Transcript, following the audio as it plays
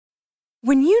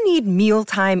When you need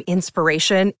mealtime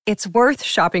inspiration, it's worth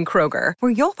shopping Kroger,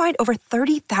 where you'll find over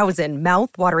 30,000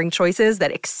 mouth-watering choices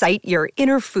that excite your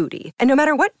inner foodie. And no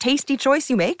matter what tasty choice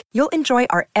you make, you'll enjoy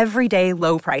our everyday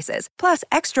low prices, plus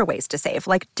extra ways to save,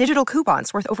 like digital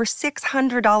coupons worth over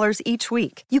 $600 each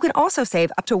week. You can also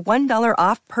save up to $1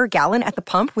 off per gallon at the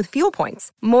pump with fuel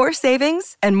points. More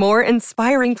savings and more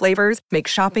inspiring flavors make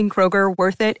shopping Kroger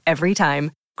worth it every time.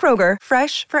 Kroger,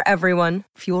 fresh for everyone.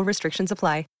 Fuel restrictions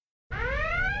apply.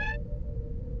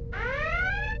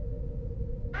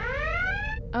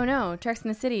 Oh no, Treks in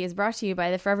the City is brought to you by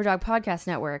the Forever Dog Podcast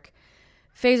Network.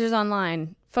 Phasers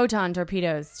Online, Photon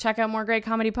Torpedoes. Check out more great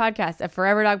comedy podcasts at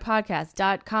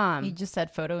foreverdogpodcast.com. You just said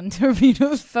photon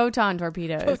torpedoes. Photon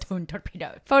Torpedoes. Photon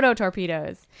torpedoes. Photo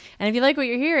Torpedoes. And if you like what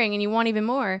you're hearing and you want even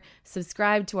more,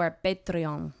 subscribe to our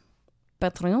Patreon.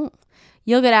 Patreon.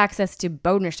 You'll get access to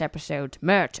bonus episodes,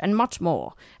 merch, and much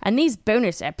more. And these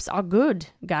bonus eps are good,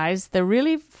 guys. They're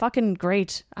really fucking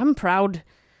great. I'm proud.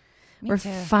 We're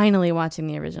finally watching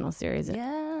the original series.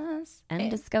 Yes. And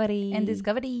Discovery. And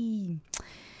Discovery.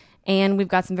 And we've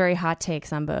got some very hot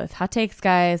takes on both. Hot takes,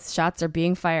 guys. Shots are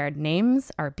being fired.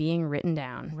 Names are being written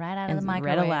down. Right out of and the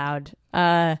microwave. read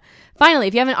aloud. Finally,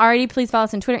 if you haven't already, please follow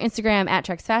us on Twitter, Instagram,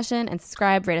 @TreksFashion, and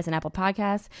subscribe, rate us on Apple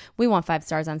Podcasts. We want 5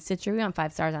 stars on Stitcher. We want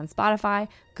 5 stars on Spotify,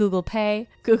 Google Pay,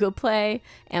 Google Play,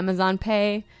 Amazon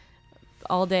Pay,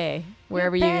 all day,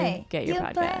 wherever you get your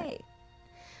podcast.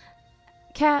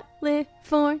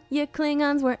 California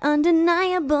Klingons were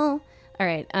undeniable. All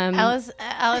right. Alice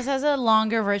has a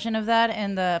longer version of that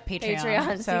in the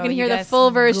Patreon. So you can hear the full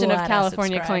version of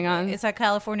California subscribe. Klingons. It's a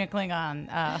California Klingon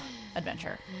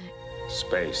adventure.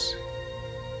 Space,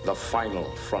 the final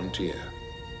frontier.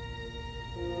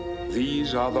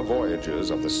 These are the voyages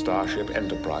of the Starship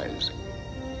Enterprise.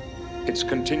 Its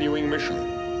continuing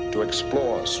mission to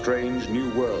explore strange new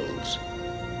worlds,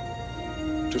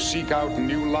 to seek out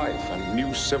new life and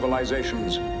new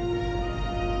civilizations,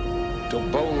 to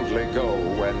boldly go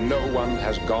where no one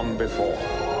has gone before.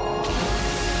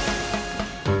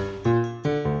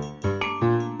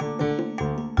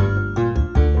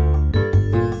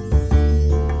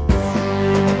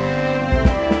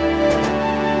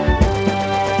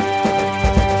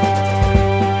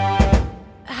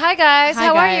 Hi guys,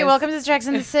 how are you? guys. Welcome to Treks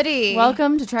in the City.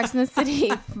 Welcome to Treks in the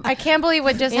City. I can't believe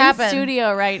what just in happened.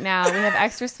 studio right now. We have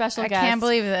extra special guests. I can't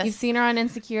believe this. You've seen her on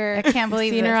Insecure. I can't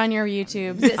believe You've seen this. her on your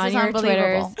YouTubes, This on is your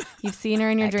Twitters. unbelievable. You've seen her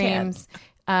in your I can't. dreams.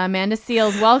 Amanda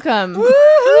Seals, welcome.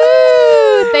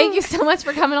 Thank you so much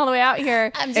for coming all the way out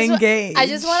here. Engaged. I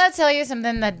just want to tell you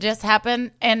something that just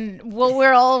happened, and what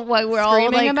we're all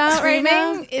Screaming like about right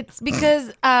now? It's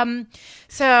because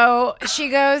so she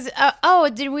goes, "Oh,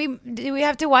 did we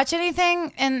have to watch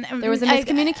anything?" And There was a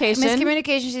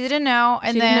miscommunication. She didn't know,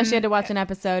 and She then didn't know she had to watch an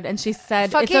episode, and she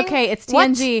said, Fucking- "It's okay, it's what?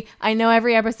 TNG. I know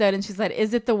every episode." And she said,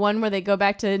 "Is it the one where they go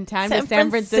back to time to San San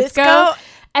Francisco?" Francisco?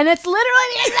 And it's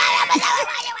literally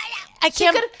I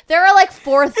can't. there are like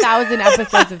 4,000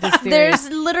 episodes of this series. There's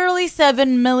literally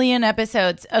 7 million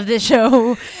episodes of this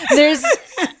show. There's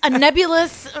a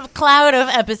nebulous cloud of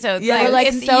episodes. Yeah, we're like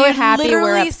and so you happy we're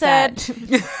literally upset.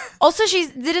 said. Also, she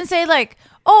didn't say like,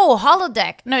 "Oh,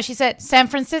 holodeck." No, she said San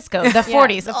Francisco, the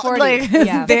 40s, the 40s. like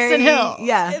Yeah. Dixon Hill.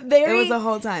 Yeah, Very- it was the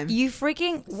whole time. You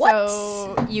freaking what?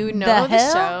 So you know The the,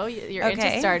 hell? show. You're into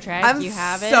Okay. Star Trek. I'm you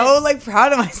have it. so like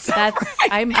proud of myself. That's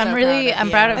I'm I'm really-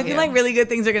 I'm proud of I you. feel like really good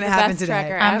things are gonna happen best today.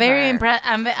 tracker I'm very ever. impressed.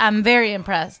 I'm very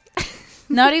impressed.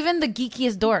 Not even the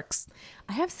geekiest dorks.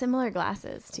 I have similar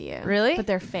glasses to you. Really? But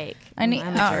they're fake. I need.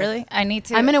 I'm a Oh, jerk. really? I need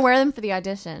to. I'm gonna wear them for the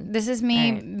audition. This is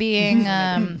me Right. being.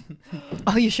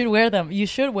 Oh, you should wear them. You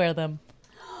should wear them.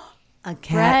 A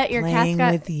cat Brett, your cat's playing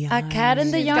got with the A cat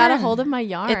in the She's yarn. got a hold of my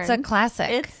yarn. It's a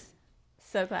classic. It's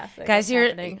so classic. Guys, It's you're-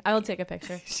 happening. I will take a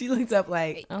picture. She looked up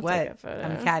like, I'll what? take a photo.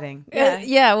 I'm catting.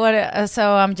 yeah. What?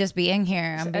 So I'm just being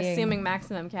here. I'm being, Assuming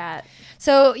maximum cat.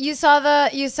 So you saw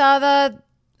the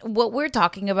what we're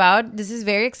talking about. This is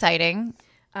very exciting.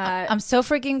 I'm so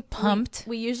freaking pumped.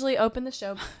 We usually open the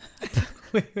show.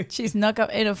 She snuck up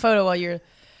in a photo while you're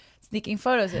sneaking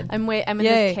photos in. I'm in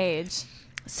Yay. this cage.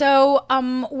 So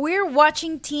we're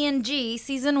watching TNG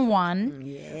season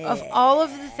 1. Of all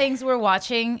of the things we're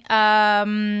watching,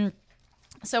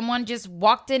 someone just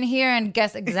walked in here and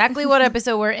guessed exactly what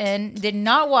episode we're in. Did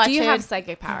not watch Do you it. have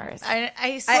psychic powers?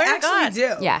 I swear I to actually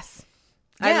God. do. Yes.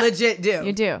 I Yeah. legit do.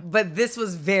 You do. But this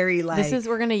was very like.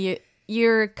 We're gonna.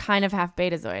 You're kind of half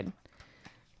Betazoid.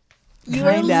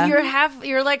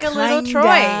 You're like a little Kinda. Troy.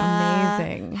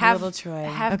 Amazing. Little Troy.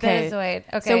 Half Okay. Betazoid.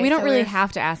 Okay. So we don't really we're-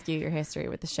 have to ask you your history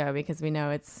with the show because we know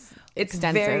it's It's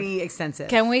extensive. very extensive.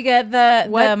 Can we get the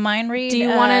What mind read? do you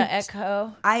wanna-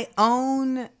 echo? I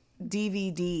own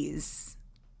DVDs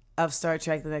of Star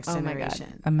Trek: The Next Oh my God.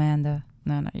 Generation. Amanda.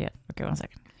 No, not yet. Okay, 1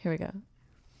 second. Here we go.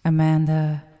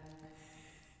 Amanda.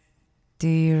 Do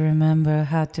you remember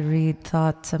how to read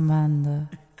thoughts, Amanda?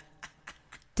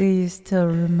 Do you still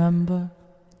remember?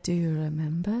 Do you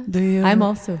remember? Do you? I'm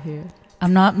also here.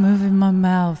 I'm not moving my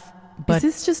mouth, but Is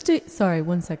this just a... Sorry,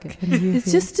 1 second. you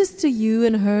It's hear- just a you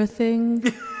and her thing.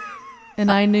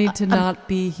 And I need to not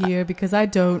be here because I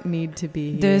don't need to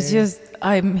be here. there's just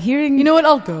I'm hearing. You know what?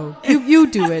 I'll go. You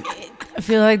do it. I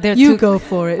feel like they're You too. go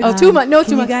for it. It's too much. No, Can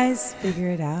too you much. guys figure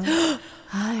it out?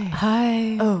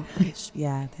 Hi. Oh,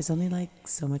 Yeah, there's only like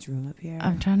so much room up here.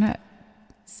 I'm trying to.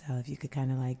 So if you could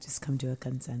kind of like just come to a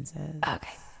consensus.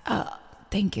 Okay.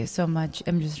 Thank you so much.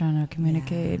 I'm just trying to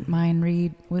communicate, mind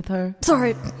read with her.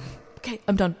 sorry. Okay,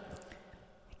 I'm done.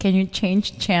 Can you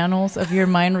change channels of your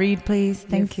mind read, please?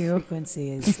 Thank Your you. frequency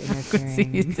is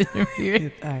interfering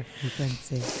with our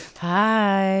frequency.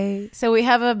 Hi. So we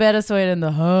have a Betazoid in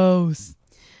the house.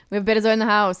 We have Betazoid in the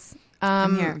house.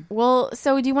 I'm here. Well,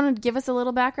 so do you want to give us a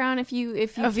little background if you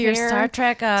Of your care Star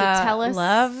Trek to tell us?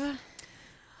 love?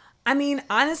 I mean,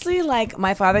 honestly, like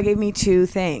my father gave me two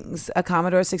things: a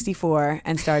Commodore 64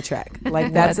 and Star Trek.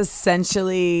 Like that's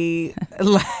essentially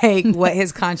like what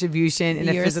his contribution in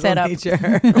a Your physical setup.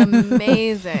 nature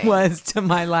Amazing. was to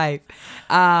my life.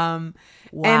 And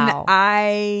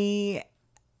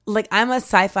I'm a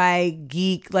sci-fi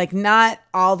geek, like not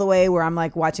all the way where I'm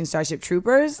like watching Starship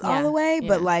Troopers all Yeah, the way,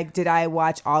 but yeah. like, did I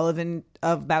watch all of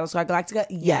Battlestar Galactica?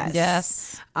 Yes.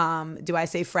 Yes. Do I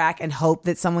say frack and hope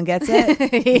that someone gets it?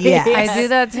 Yeah. I do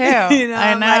that too. You know,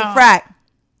 I I'm know. like frack.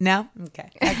 No? Okay.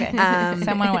 Okay. Um,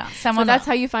 Someone will. Someone So that's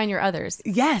will. how you find your others.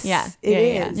 yes. Yeah. It Yeah,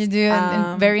 is. yeah. You do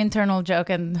a very internal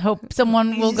joke and hope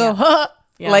someone will go, huh?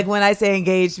 Yeah. Like when I say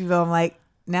engaged people, I'm like,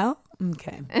 no?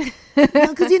 Okay.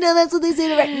 Because that's what they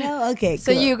say right now. Okay.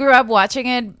 So cool. you grew up watching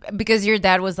it because your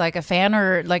dad was like a fan,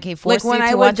 or like he forced like when you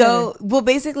to I watch would go, it? well,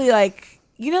 basically, like,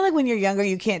 you know, like when you're younger,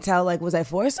 you can't tell, like, was I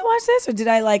forced to watch this or did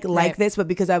I like Right. this? But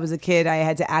because I was a kid, I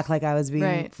had to act like I was being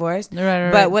Right. forced.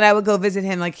 Right. But when I would go visit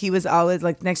him, like, he was always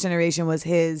like, Next Generation was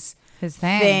his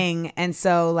thing. And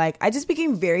so, like, I just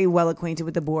became very well acquainted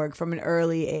with the Borg from an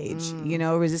early age. You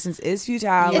know, resistance is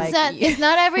futile. It's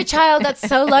not every child that's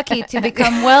so lucky to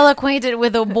become well acquainted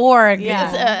with a Borg. Yeah.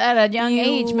 It's, at a young You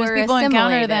age. Most were people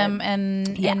encounter assimilated. them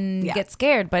and Yeah. get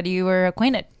scared, but you were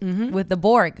acquainted with the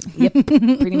Borg. Yep,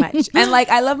 pretty much. And like,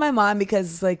 I love my mom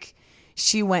because like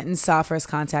she went and saw First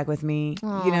Contact with me.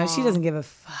 You know, she doesn't give a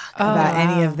fuck about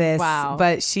any of this. Wow.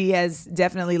 But she has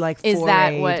definitely like Is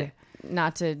that forayed. what?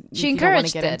 Not to. She you don't want encouraged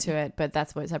to get it. into it, but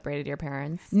that's what separated your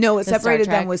parents. No, what The Star separated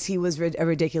them Trek? was he was a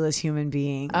ridiculous human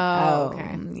being. Oh,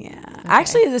 okay. Yeah.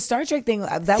 Actually, the Star Trek thing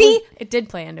that See, would, it did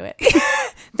play into it.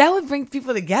 that would bring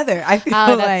people together. I feel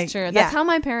Oh, like that's true. yeah. That's how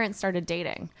my parents started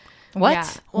dating. What? Yeah.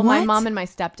 Well, my What? mom and my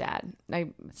stepdad.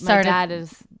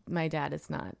 My dad is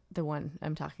not the one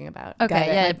I'm talking about. Okay, Got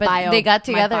it. yeah, My but they got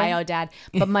together. My bio dad,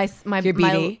 but my Your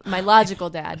BD? my logical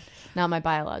dad, not my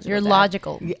biological. You're dad.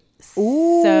 logical.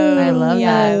 Ooh, So I love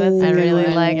yeah, that. That's a I good really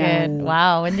one. like Yeah. it.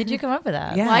 Wow. When did you come up with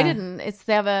that? Yeah. Well, I didn't.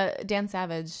 They have a Dan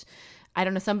Savage. I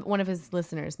don't know. One of his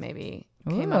listeners maybe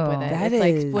came up with it. That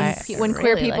It's is- like when I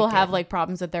queer really people like have it. like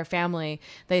problems with their family,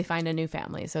 they find a new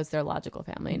family. So it's their logical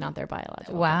family, not their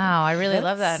biological. Wow. I really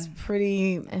love that. It's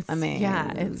pretty It's, amazing.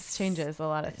 yeah, it changes a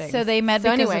lot of things. So they met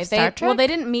because of Star Trek? Well, they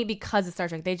didn't meet because of Star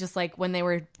Trek. They just like when they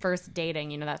were first dating,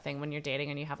 you know that thing when you're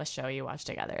dating and you have a show you watch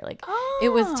together. Like it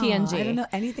was TNG. I don't know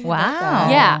anything Wow. about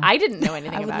that. Yeah, I didn't know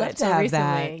anything I would about love it to till have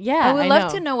recently. that. Yeah, I would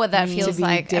love know. to know what that feels be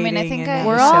like. I mean, I dating think and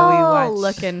We're then shall we all watch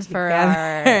looking for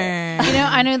our. You know,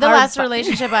 I knew the Our last bu-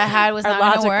 relationship I had was our not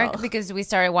going to logical. work because we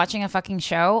started watching a fucking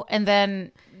show, and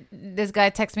then this guy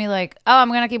texted me like, "Oh, I'm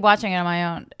gonna keep watching it on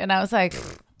my own," and I was like,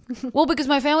 "Well, because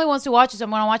my family wants to watch it, so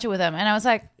I'm gonna watch it with them." And I was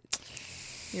like,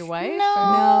 Your wife?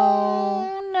 No.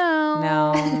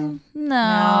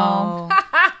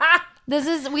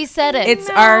 We said it. It's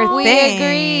our we thing.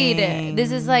 agreed.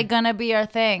 This is like gonna be our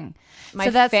thing. My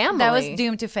so that family. was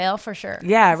doomed to fail for sure.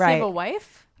 Yeah, Does he right. have a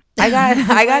wife? I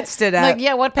got stood up. Like,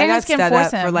 yeah, what parents I got can stood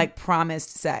force up for him? like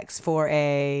promised sex for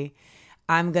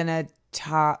I'm gonna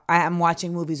talk. I'm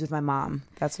watching movies with my mom.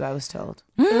 That's what I was told.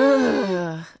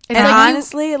 And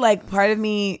honestly, like part of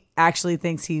me actually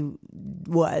thinks he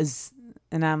was,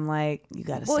 and I'm like, you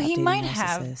gotta. Well, stop he dating might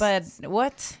have, narcissists. but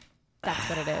what? That's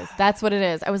what it is. That's what it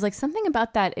is. I was like, something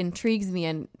about that intrigues me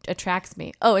and attracts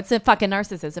me. Oh, it's a fucking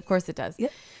narcissist. Of course it does.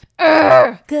 Yep.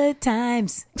 Good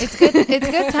times. It's good. It's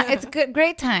good. It's good.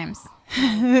 Great times.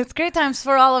 It's great times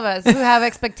for all of us who have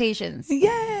expectations.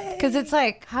 Yay! Because it's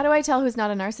like, How do I tell who's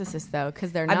not a narcissist though?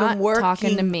 Because they're I've not been working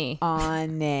talking to me.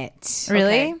 on it.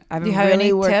 really? I've Do you been have really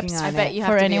any working tips on I bet it. you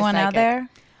have for to be a anyone out psychic. there?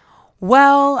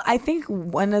 Well, I think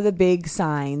one of the big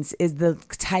signs is the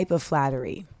type of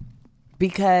flattery.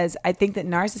 Because I think that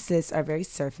narcissists are very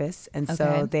surface. And Okay.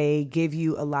 so they give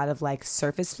you a lot of like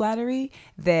surface flattery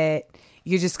that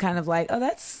you're just kind of like, oh,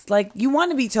 that's like, you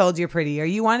want to be told you're pretty, or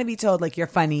you want to be told like you're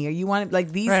funny, or you want to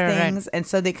like these Right, right, things. And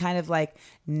so they kind of like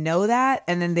know that,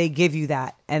 and then they give you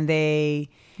that. And they,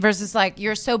 Versus like,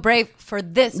 you're so brave for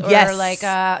this, or Yes. like,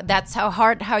 that's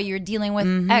how you're dealing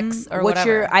with X or what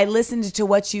whatever. I listened to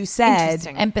what you said.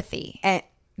 Interesting. Empathy. And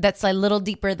That's a little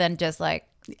deeper than just like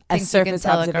a things you can surface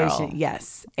tell observation, a girl.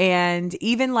 yes. And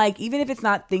even if it's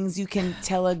not things you can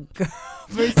tell a girl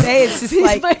per se, it's just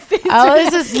like, Oh,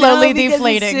 this is slowly No, because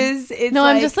deflating. It's No,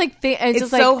 like, I'm just like, it's it's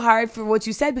just so like, hard for what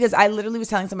you said, because I literally was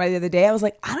telling somebody the other day, I was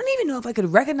like, I don't even know if I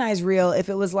could recognize real if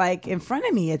it was like in front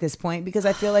of me at this point, because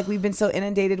I feel like we've been so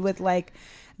inundated with like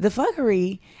the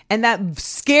fuckery, and that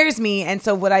scares me. And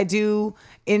so what I do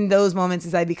in those moments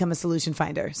is I become a solution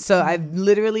finder. So I've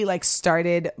literally like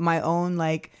started my own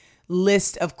like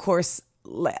list of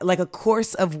like a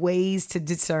course of ways to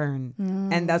discern,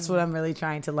 and that's what I'm really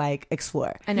trying to like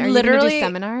explore. and are you going to Literally- do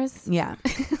seminars? Yeah,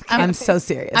 I'm so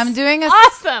serious. I'm doing a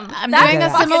Awesome. I'm That doing a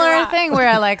fucking similar rocks. thing where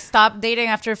I like stopped dating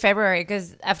after February,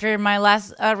 because after my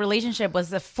last relationship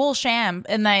was a full sham,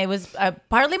 and it was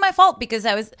partly my fault because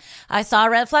I saw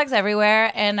red flags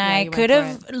everywhere, and I you went could for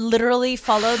have literally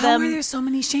followed How are them, there so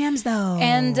many shams though?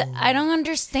 and I don't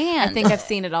understand. I think I've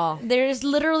seen it all. There's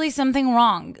literally something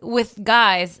wrong with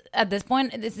guys at this point.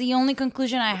 It's the only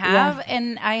conclusion I have,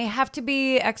 and I have to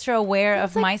be extra aware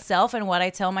of myself and what I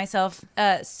tell myself,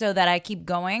 so that I keep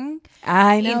going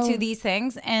I know. into these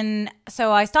things. And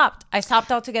so I stopped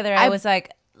altogether. I was like,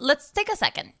 let's take a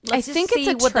second. Let's I think just it's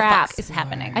see a what trap. the fuck is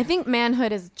happening. I think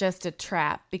manhood is just a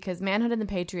trap, because manhood and the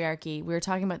patriarchy, we were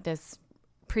talking about this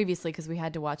previously because we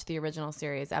had to watch the original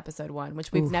series, episode 1,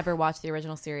 which we've never watched the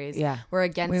original series. Yeah. We're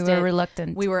against it. We were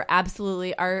reluctant. We were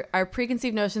absolutely, our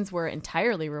preconceived notions were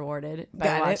entirely rewarded by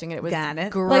Got it. watching it. It was Got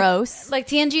it. gross. Like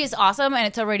TNG is awesome, and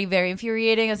it's already very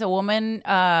infuriating as a woman,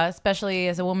 especially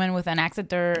as a woman with an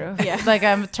accent. Or like,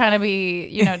 I'm trying to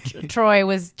be, Troy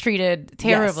was treated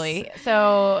terribly.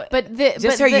 So, But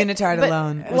Just her unitard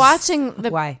alone was- watching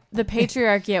Why? the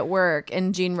patriarchy at work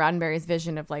and Gene Roddenberry's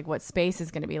vision of like what space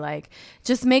is going to be like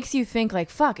just makes you think like,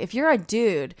 fuck, if you're a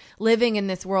dude living in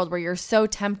this world where you're so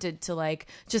tempted to like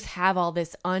just have all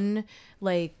this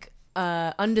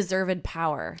undeserved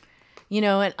power,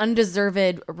 and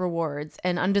undeserved rewards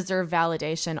and undeserved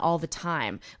validation all the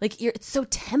time, like it's so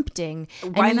tempting.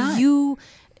 Why and not? you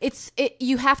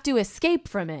have to escape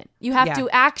from it. You have Yeah. to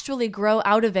actually grow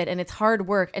out of it, and it's hard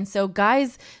work. And so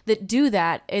guys that do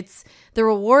that, the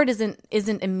reward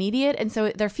isn't immediate, and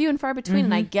so they're few and far between.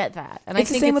 And I get that. And It's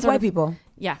I the think same with sort white of- people.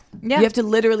 Yeah. You have to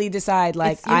literally decide,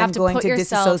 like, You have I'm to going put to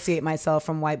yourself- disassociate myself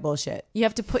from white bullshit. You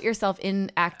have to put yourself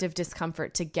in active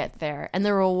discomfort to get there, and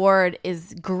the reward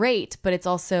is great, but it's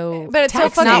also But it's so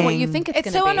it's not fucking- what you think it's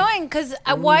it's going to so be. annoying, because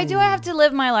why do I have to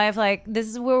live my life like this?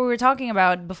 Is what we were talking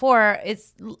about before.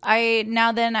 I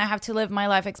have to live my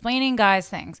life explaining guys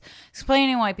things,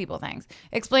 explaining white people things,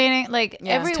 explaining like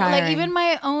it's tiring. even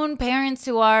my own parents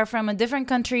who are from a different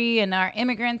country and are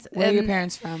immigrants. Where are your and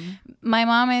parents from? My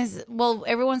mom is,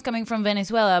 everyone's coming from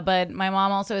Venezuela, but my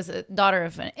mom also is a daughter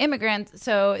of an immigrant.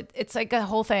 So it's like a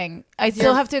whole thing. I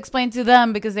still have to explain to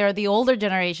them because they're the older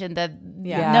generation that,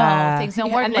 no, things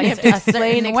don't work And like then you have to a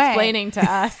certain way. explaining to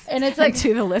us And it's like,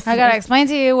 to the listeners. I gotta explain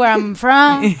to you where I'm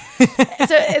from.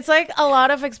 So it's like a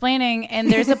lot of explaining,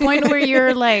 and there's a point where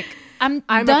you're like, I'm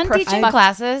a done prof- teaching I-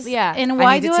 classes. yeah. and I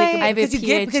why need do to take I have a because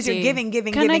you're PhD. giving,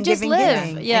 Can I just live?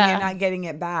 and Yeah. you're not getting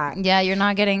it back. Yeah, you're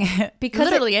not getting Because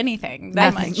literally anything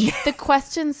that much. The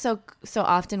questions so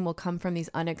often will come from these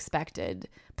unexpected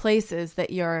places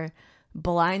that you're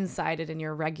blindsided in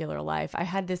your regular life. I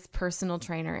had this personal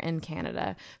trainer in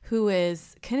Canada who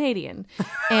is Canadian,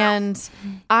 and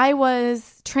I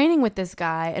was training with this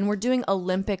guy, and we're doing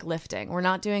Olympic lifting. We're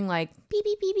not doing like beep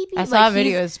beep beep beep beep. I saw a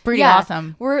video. It's pretty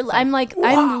awesome.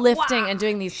 I'm lifting and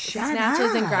doing these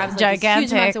snatches and grabs, like these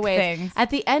huge amounts of weights. things. At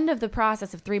the end of the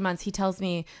process of 3 months, he tells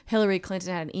me Hillary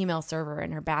Clinton had an email server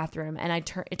in her bathroom, and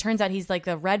it turns out he's like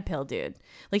the red pill dude,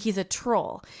 like he's a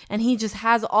troll, and he just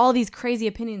has all these crazy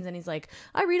opinions, and he's like, like,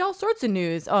 I read all sorts of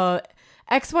news,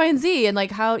 X, Y, and Z, and like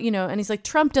how, and he's like,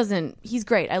 Trump doesn't, he's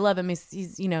great, I love him,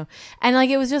 he's and like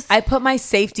it was just, I put my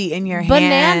safety in your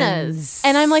bananas hands.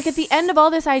 And I'm like, at the end of all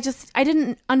this, I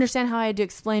didn't understand how I had to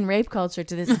explain rape culture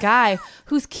to this guy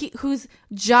whose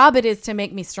job it is to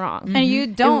make me strong, and you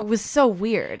don't. It was so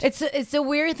weird. It's a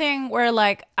weird thing where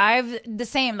like I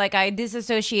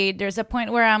disassociate. There's a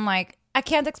point where I'm like, I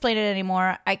can't explain it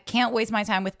anymore. I can't waste my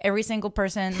time with every single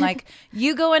person. Like,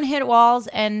 you go and hit walls,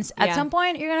 and at some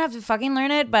point you're gonna have to fucking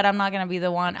learn it, but I'm not gonna be the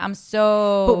one. I'm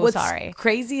so what's sorry.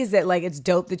 Crazy is that like it's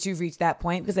dope that you've reached that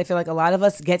point, because I feel like a lot of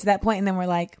us get to that point and then we're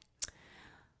like,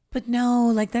 but no,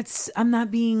 like I'm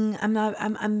being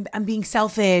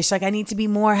selfish. Like I need to be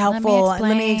more helpful.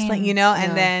 Let me explain,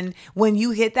 and then when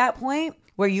you hit that point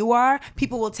where you are,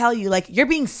 people will tell you like, you're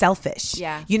being selfish.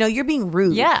 Yeah. You're being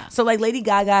rude. Yeah. So like Lady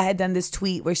Gaga had done this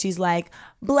tweet where she's like,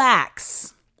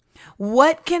 blacks,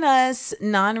 what can us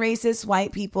non-racist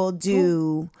white people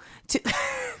do to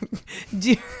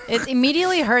It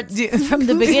immediately hurts from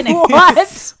the beginning.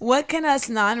 What can us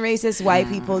non-racist white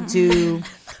people do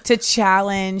to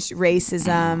challenge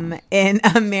racism in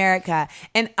America?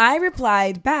 And I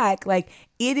replied back like,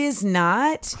 it is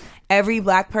not every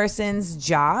black person's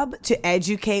job to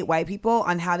educate white people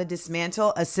on how to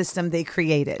dismantle a system they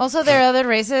created. Also, there are other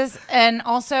races, and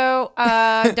also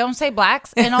don't say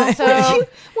blacks, and also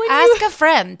ask a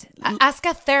friend, ask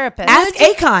a therapist, ask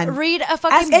Akon, read a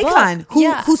fucking ask Akon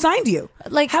book. who signed you.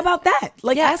 Like, how about that?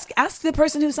 Like ask the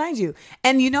person who signed you.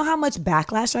 And you know how much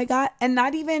backlash I got, and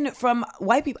not even from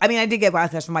white people. I mean, I did get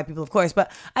backlash from white people, of course,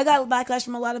 but I got backlash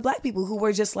from a lot of black people who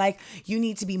were just like, you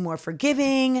need to be more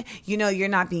forgiving. You're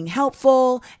not being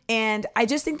helpful. And I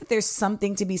just think that there's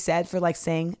something to be said for like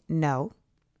saying no,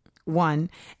 one,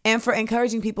 and for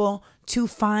encouraging people to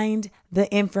find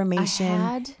the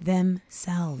information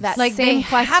themselves. That like same they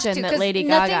have question to, that Lady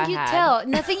Gaga had.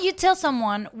 Nothing you tell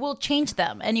someone will change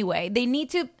them anyway. They need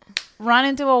to run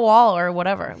into a wall or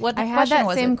whatever. What the I had question that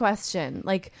was same it? question.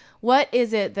 Like, what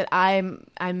is it that I'm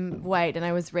white and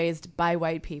I was raised by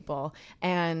white people,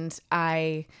 and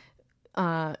I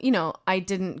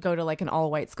didn't go to like an all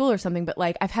white school or something, but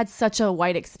like I've had such a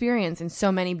white experience in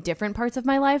so many different parts of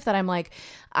my life that I'm like,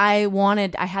 I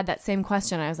had that same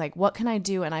question. I was like, what can I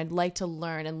do? And I'd like to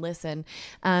learn and listen.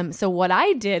 So what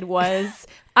I did was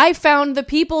I found the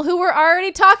people who were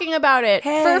already talking about it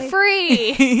for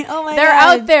free. Oh my They're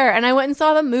God. out there. And I went and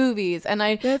saw the movies, and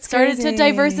I started to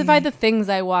diversify the things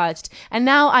I watched. And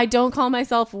now I don't call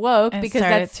myself woke And because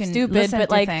started that's to stupid, listen but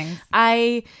to like things.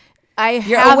 I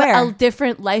You're have aware. a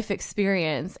different life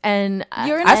experience, and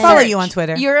I follow you on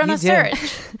Twitter. You're on You a do.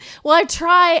 search. well, I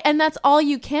try, and that's all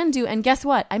you can do. And guess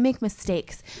what? I make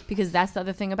mistakes, because that's the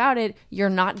other thing about it. You're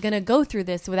not going to go through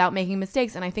this without making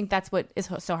mistakes. And I think that's what is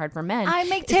so hard for men. I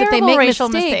make is that terrible racial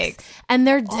mistakes. and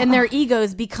their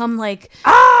egos become like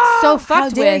so fucked How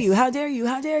dare with. you? How dare you?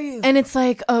 How dare you? And it's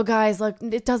like, oh, guys, look,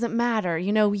 it doesn't matter.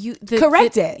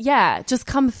 Correct it. Yeah, just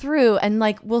come through, and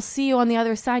like we'll see you on the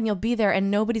other side, and you'll be there, and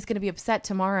nobody's going to be upset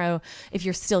tomorrow if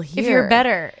you're still here. If you're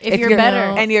better. If you're you're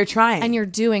better. and you're trying. and you're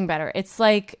doing better. It's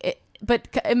like, but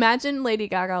imagine Lady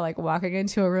Gaga like walking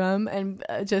into a room and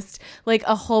just like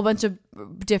a whole bunch of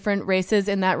different races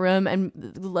in that room, and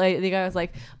Lady Gaga's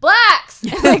like, blacks,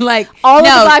 and, like all of the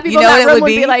black people in that room would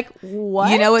be like,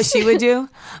 what? You know what she would do?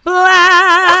 Blacks.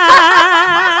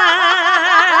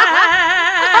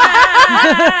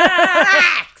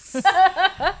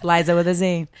 Liza with a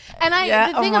Z. And Yeah,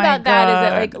 the thing oh my about that is that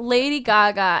God. like Lady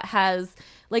Gaga has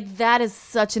like, that is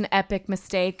such an epic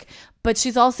mistake. But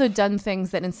she's also done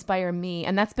things that inspire me,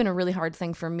 and that's been a really hard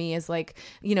thing for me. Is like,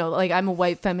 like I'm a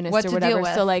white feminist What or to whatever. deal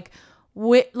with. So like,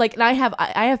 and I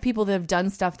have people that have done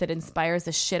stuff that inspires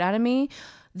the shit out of me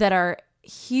that are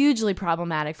hugely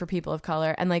problematic for people of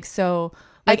color, and like so.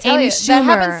 Like tell Amy you, that Schumer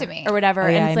happens to me. or whatever. Oh,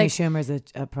 yeah, and it's Amy like Schumer's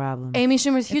a problem. Amy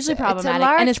Schumer's hugely problematic,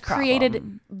 large and has problem.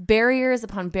 created barriers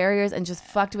upon barriers and just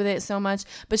fucked with it so much.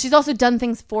 But she's also done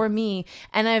things for me,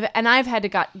 and I've had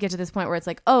to get to this point where it's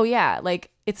like, oh yeah,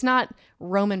 like it's not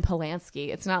Roman Polanski.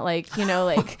 It's not like I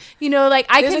There's can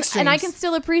extremes. and I can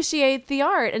still appreciate the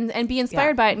art and be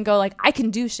inspired by it and go like, I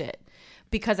can do shit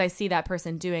because I see that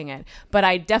person doing it, but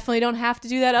I definitely don't have to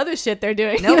do that other shit they're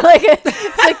doing. Nope. like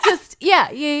just yeah.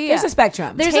 There's a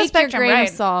spectrum. There's Take a spectrum, your grain right.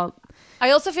 of salt.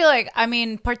 I also feel like,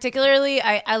 particularly,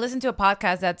 I listen to a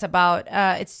podcast that's about,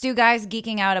 it's two guys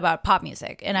geeking out about pop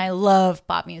music, and I love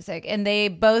pop music, and they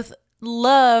both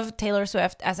love Taylor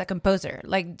Swift as a composer.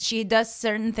 Like, she does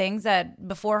certain things that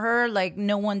before her, like,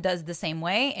 no one does the same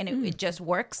way, and it just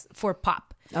works for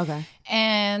pop. Okay.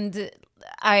 And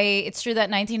it's true that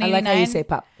I 1989. like how you say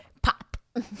pop. pop.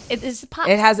 It is pop.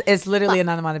 It's literally an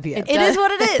onomatopoeia. It is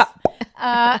what it is.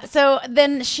 So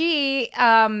then she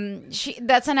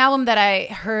that's an album that I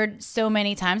heard so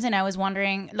many times, and I was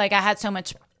wondering, like, I had so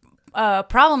much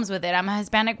problems with it. I'm a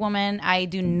Hispanic woman. I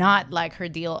do not like her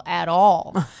deal at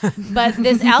all. But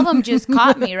this album just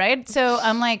caught me, right? So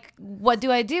I'm like, what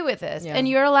do I do with this? Yeah. And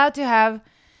you're allowed to have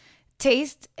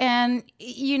taste, and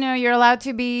you're allowed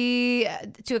to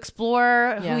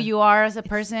explore who you are as a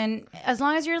person, as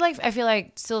long as you're like, I feel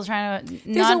like, still trying to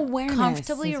not awareness.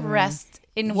 comfortably There's rest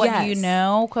in what Yes. you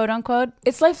know, quote unquote.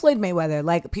 It's like Floyd Mayweather.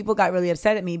 Like, people got really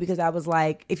upset at me because I was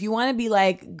like, if you want to be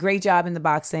like, great job in the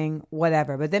boxing,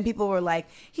 whatever. But then people were like,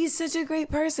 he's such a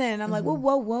great person. And I'm like,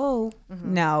 whoa.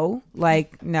 No,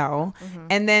 like, no.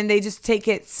 And then they just take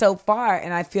it so far.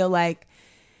 And I feel like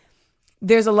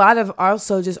there's a lot of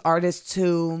also just artists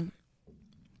who,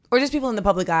 or just people in the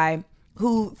public eye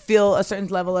who feel a certain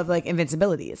level of like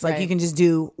invincibility. It's like you can just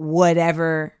do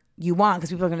whatever you want because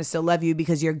people are going to still love you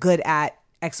because you're good at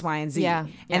X, Y, and Z. Yeah.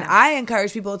 And I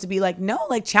encourage people to be like, no,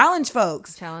 like, challenge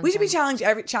folks. Challenge We should be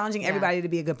them. challenging everybody to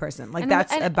be a good person. Like, And-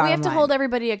 that's and a bottom we have to line. hold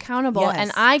everybody accountable. Yes.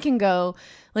 And I can go,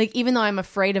 like, even though I'm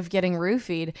afraid of getting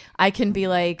roofied, I can be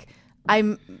like,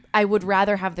 I would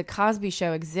rather have the Cosby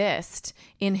Show exist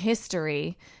in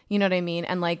history. You know what I mean?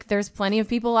 And like, there's plenty of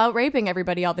people out raping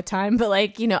everybody all the time, but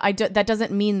like, that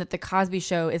doesn't mean that the Cosby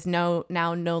Show is now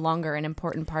no longer an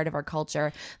important part of our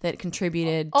culture that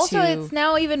contributed Also, to. it's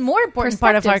now even more important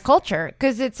part of our perspectives. culture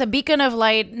because it's a beacon of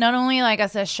light, not only like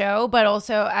as a show, but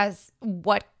also as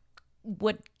what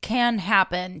can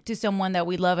happen to someone that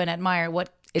we love and admire. What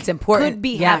It's important. could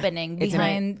be Yeah. happening It's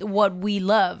behind what we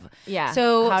love. Yeah.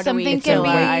 So How do we something kill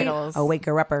can our be idols? a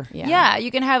waker upper. Yeah,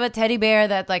 you can have a teddy bear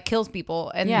that like kills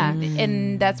people, and Yeah.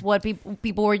 and that's what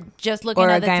people were just looking Or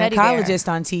a at the teddy bear. gynecologist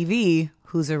on TV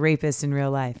who's a rapist in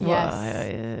real life.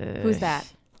 Yes. Who's that?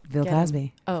 Bill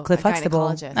Cosby. Oh, Cliff a Huxtable.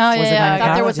 gynecologist. Oh, was yeah, a I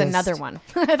thought there was gynecologist. another one.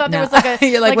 I thought there No. was like a.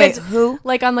 You're like, wait, who?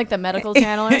 Like on like the medical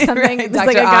channel or something. Right, It's like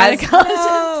a Dr. Oz.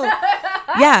 gynecologist. No.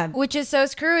 Yeah. Which is so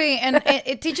screwy, and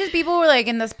it teaches people who are like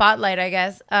in the spotlight, I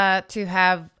guess, to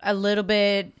have a little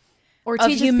bit Or of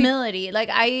teaches people. humility. Like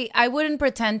I wouldn't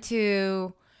pretend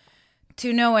to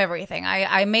know everything.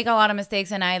 I make a lot of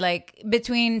mistakes, and I like,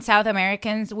 between South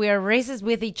Americans, we are racist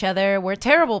with each other. We're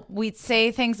terrible. We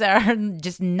say things that are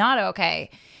just not okay.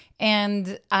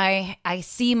 And I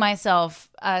see myself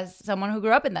as someone who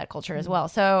grew up in that culture as well.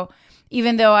 So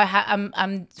even though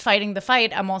I'm fighting the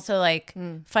fight, I'm also like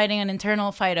fighting an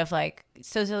internal fight of like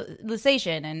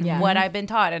socialization and what I've been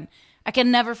taught. And I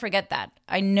can never forget that.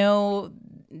 I know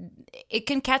it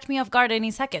can catch me off guard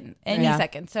any second.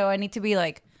 So I need to be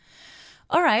like,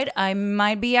 all right, I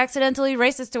might be accidentally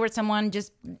racist towards someone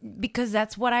just because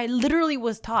that's what I literally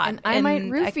was taught. And I might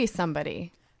roofie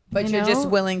somebody. But You you're just know?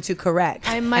 willing to correct.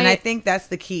 I And might- I think that's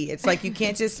the key. It's like, you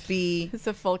can't just be It's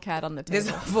a full cat on the this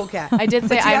table. full cat. I did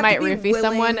say But you I have to might be roofie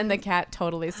someone, willing- and the cat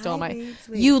totally stole my. babes,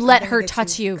 wait, You I'm let gonna her get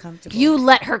touch you you. comfortable. You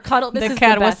let her cuddle. This The is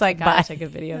cat the was best. like, I gotta bye. take a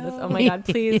video of this. Oh my god!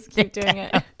 Please keep doing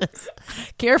it.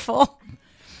 Careful.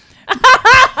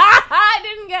 I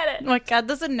didn't get it. My cat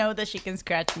doesn't know that she can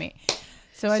scratch me.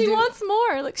 So I She do. wants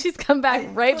more. Look, she's come back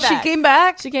right She back. came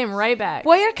back. She came right back.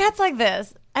 Why are cats like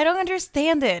this? I don't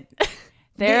understand it.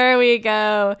 There we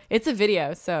go. It's a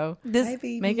video, so This Hi,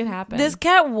 baby. make it happen. this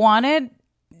cat wanted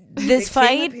this It came up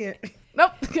fight. here.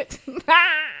 Nope.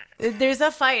 There's a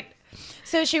fight.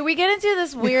 So should we get into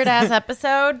this weird ass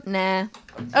episode? Nah.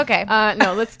 Okay.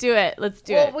 No, let's do it. Let's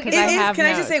do Well, it. we 'cause can- I have Can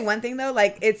I just say notes. one thing though?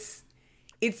 Like, it's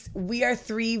we are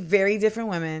three very different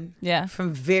women. Yeah.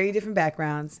 From very different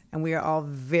backgrounds, and we are all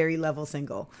very level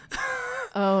single.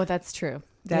 Oh, that's true.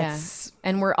 That's- yeah.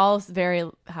 And we're all very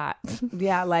hot.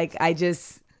 Yeah, like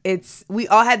we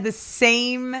all had the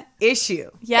same issue.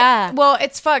 Yeah. well,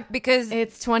 it's fucked because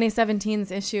It's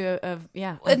 2017's issue of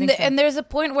I think so. and there's a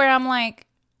point where I'm like,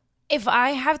 if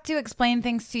I have to explain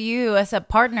things to you as a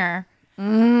partner,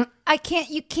 I can't.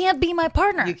 You can't be my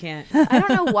partner. You can't. I don't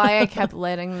know why I kept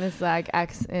letting this like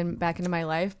ex back into my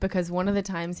life, because one of the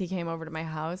times he came over to my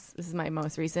house, this is my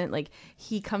most recent, like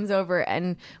he comes over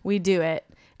and we do it.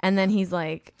 And then he's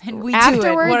like, And we do it.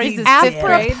 afterwards, What, is this fifth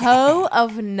grade? apropos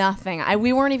of nothing.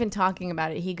 We weren't even talking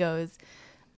about it. He goes,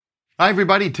 Hi,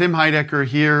 everybody. Tim Heidecker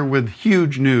here with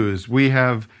huge news. We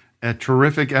have a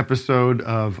terrific episode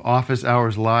of Office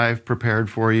Hours Live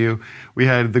prepared for you. We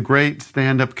had the great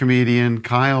stand-up comedian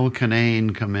Kyle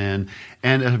Kinane come in,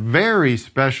 and a very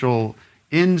special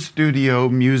in-studio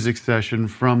music session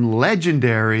from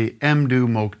legendary Mdou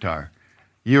Mokhtar.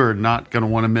 You're not going to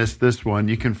want to miss this one.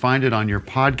 You can find it on your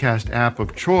podcast app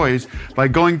of choice by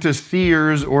going to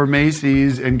Sears or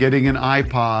Macy's and getting an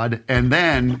iPod, and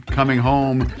then coming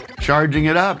home, charging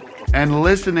it up, and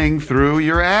listening through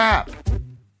your app.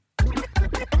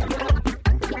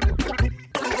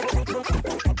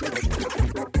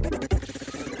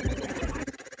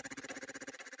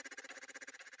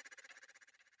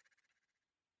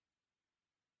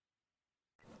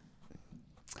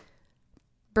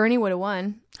 Bernie would have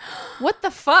won. What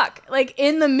the fuck? Like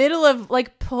in the middle of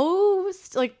like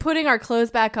putting our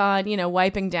clothes back on,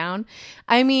 wiping down.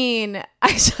 I mean,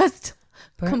 I just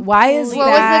Why is What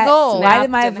was the goal? Why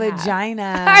did my Snapped in half.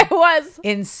 vagina I was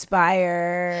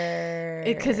inspire?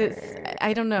 because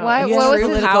I don't know. Why- It's what was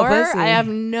true the power? pussy? I have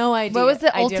no idea. What was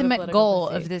the idea of ultimate political goal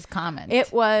pussy. of this comment?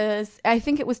 I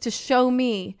think it was to show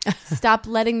me, stop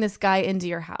letting this guy into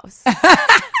your house.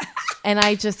 And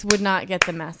I just would not get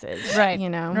the message. right.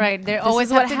 Right. There This always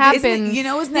is what have to happens. Isn't They that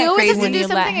always crazy? have to when do you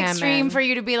let something him extreme in. for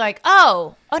you to be like,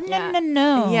 no, Yeah.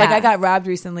 no. Yeah. Like I got robbed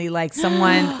recently. Like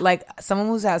someone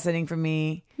was house sitting for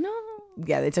me. No.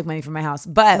 Yeah, they took money from my house.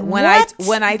 But when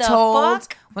What I the told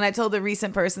fuck? the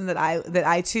recent person that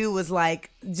I too was like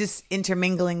just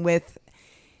intermingling with,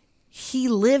 he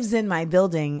lives in my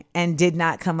building and did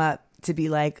not come up to be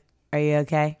like, "Are you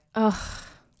okay?" Ugh.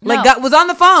 Like No. was on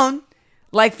the phone,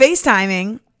 like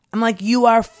FaceTiming. I'm like, you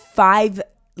are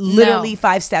literally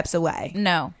 5 steps away.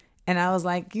 No. And I was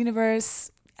like,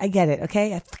 universe, I get it,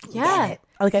 okay? I fucking Yeah. get it.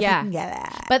 Like, I Yeah. fucking get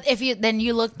it. But if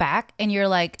you look back and you're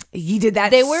like, He did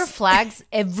that. they were flags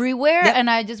everywhere, Yep. and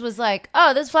I just was like,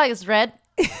 oh, this flag is red.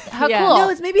 How Yeah. cool.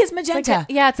 No, maybe it's magenta.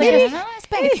 It's like Maybe. a,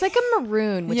 it's like a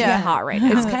maroon, which Yeah. is hot right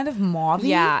now. It's kind of mauve.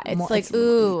 Yeah, it's like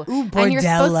ooh, Bordello. and you're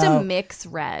supposed to mix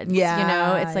reds.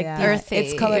 Yeah, it's like yeah. the Earthy.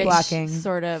 It's color rich blocking.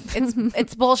 sort of.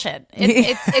 It's bullshit.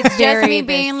 It's just Very me this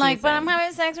being like, but season. I'm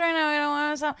having sex right now. I don't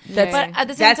want to stop. That's- But at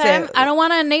the same that's time, it. I don't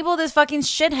want to enable this fucking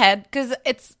shithead because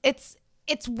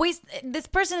it's waste. This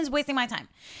person is wasting my time.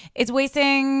 It's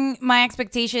wasting my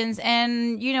expectations.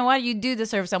 And you know what? You do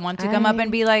deserve someone to come up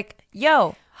and be like,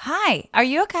 yo, hi, are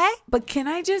you okay? But can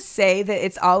I just say that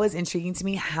it's always intriguing to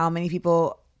me how many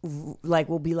people like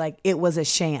will be like, it was a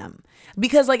sham.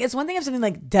 Because like it's one thing if something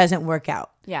like doesn't work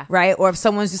out. Yeah. Right? Or if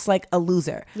someone's just like a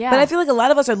loser. Yeah. But I feel like a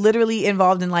lot of us are literally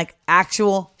involved in like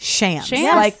actual shams.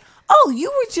 Shams. Like, oh, you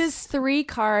were just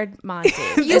 3-card Monty.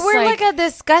 You It's were like a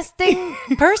disgusting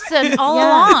person all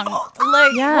along.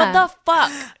 Like, Yeah. what the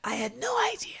fuck? I had no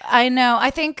idea. I know.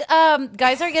 I think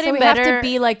guys are so getting we better. have to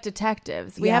be like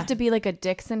detectives. We Yeah. have to be like a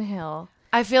Dixon Hill.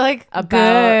 I feel like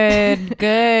About-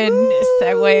 good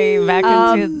segue back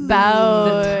into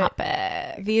About the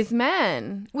topic. these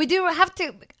men. We do have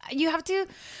to. You have to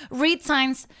read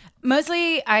signs.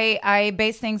 Mostly, I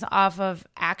base things off of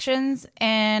actions,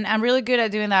 and I'm really good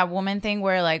at doing that woman thing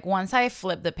where, like, once I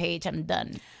flip the page, I'm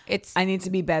done. I need to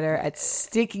be better at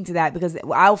sticking to that because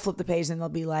I'll flip the page and they'll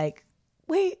be like,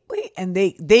 wait. And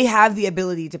they have the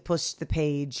ability to push the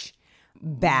page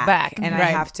back. And I right.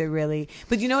 have to really,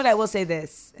 but you know what? I will say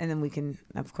this, and then we can,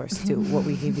 of course, do what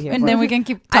we came here And for. then we can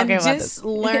keep talking I'm about just this.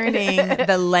 learning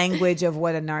the language of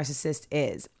what a narcissist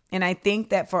is. And I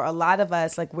think that for a lot of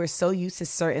us, like we're so used to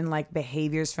certain like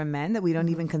behaviors from men that we don't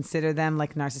even consider them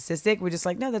like narcissistic. We're just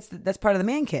like, no, that's part of the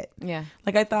man kit. Yeah.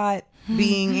 Like I thought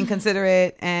being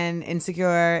inconsiderate and insecure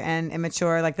and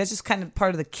immature, like that's just kind of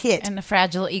part of the kit. And the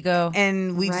fragile ego.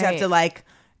 And we just have Right. to like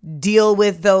deal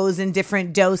with those in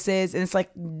different doses. And it's like,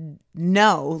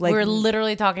 no, like We're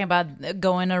literally talking about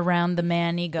going around the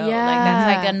man ego. Yeah. Like,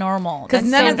 that's like a normal. because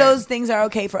that's none of standard. those things are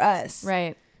okay for us.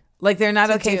 Right. Like they're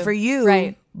not okay do. for you,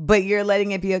 Right. but you're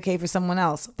letting it be okay for someone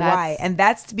else. That's- Why? And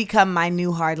that's become my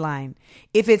new hard line.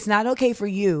 If it's not okay for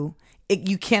you,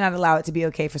 you cannot allow it to be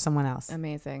okay for someone else.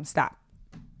 Amazing. Stop.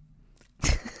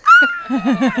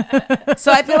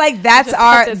 So I feel like that's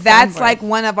this that's soundboard. like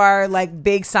one of our like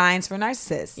big signs for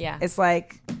narcissists. Yeah. It's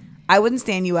like I wouldn't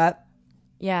stand you up.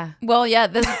 Yeah. Well, yeah,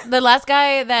 the last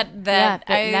guy that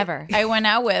never. I went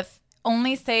out with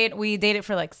only stayed. We dated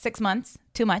for like 6 months.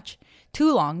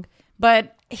 Too long.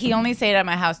 But he only stayed at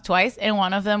my house twice, and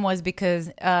one of them was because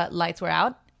lights were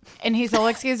out, and his whole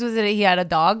excuse was that he had a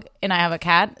dog and I have a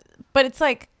cat. But it's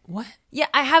like, What? yeah,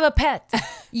 I have a pet.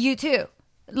 You too.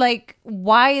 Like,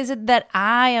 why is it that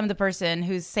I am the person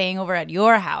who's staying over at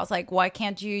your house? Like, why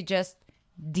can't you just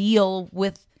deal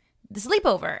with the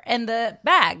sleepover and the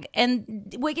bag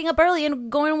and waking up early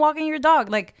and going and walking your dog?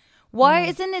 Like, why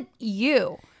isn't it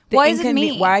you? Why is it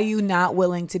me? Why are you not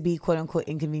willing to be quote unquote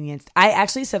inconvenienced? I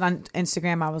actually said on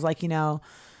Instagram, I was like, I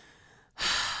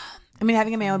mean,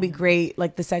 having a man would be great.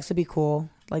 Like the sex would be cool.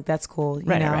 Like that's cool, you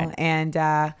know. right. And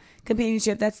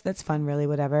companionship, that's fun, really.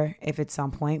 Whatever, if it's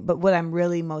on point. But what I'm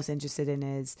really most interested in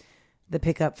is the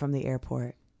pickup from the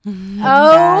airport.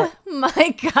 Oh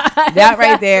my God. That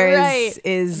right there Right.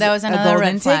 is That was a another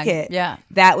golden red flag. ticket. Yeah.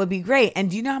 That would be great. And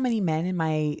do you know how many men in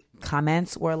my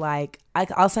comments were like,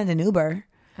 I'll send an Uber.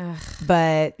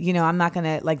 But I'm not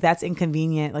gonna, like, that's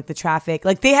inconvenient, like the traffic,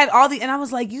 like they had all the, and I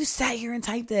was like, you sat here and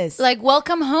typed this, Like,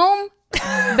 welcome home,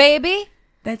 baby.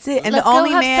 That's it. And Let's the go only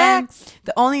have man, sex.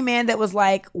 the only man that was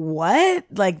like, what?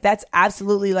 Like, that's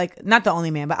absolutely like, not the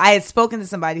only man, but I had spoken to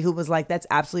somebody who was like, that's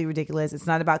absolutely ridiculous. It's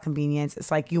not about convenience.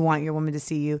 It's like, you want your woman to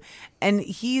see you. And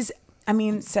he's,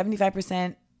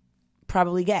 75%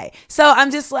 probably gay. So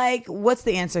I'm just like, what's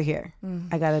the answer here?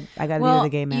 I gotta be with a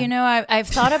gay man. You know, I've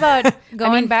thought about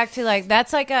going back to like,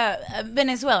 that's like a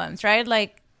Venezuelans, right?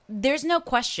 Like, there's no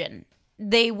question.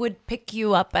 They would pick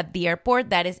you up at the airport.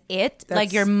 That is it.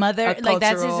 Like your mother, like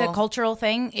that's just a cultural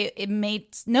thing. It made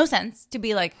no sense to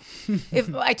be like,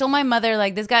 if I told my mother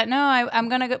like this guy, no, I'm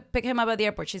gonna go pick him up at the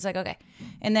airport. She's like, okay.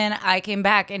 And then I came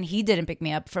back and he didn't pick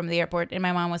me up from the airport. And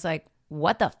my mom was like,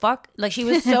 what the fuck? Like she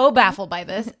was so baffled by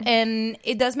this. And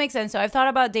it does make sense. So I've thought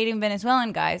about dating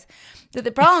Venezuelan guys. But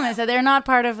the problem is that they're not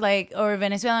part of like, or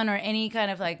Venezuelan or any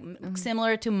kind of like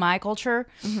similar to my culture.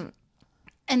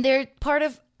 And they're part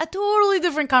of a totally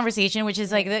different conversation, which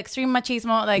is like the extreme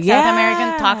machismo, like South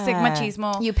American toxic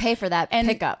machismo. You pay for that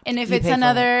pickup. And if it's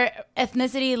another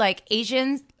ethnicity like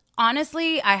Asians,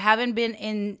 honestly, I haven't been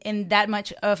in that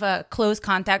much of a close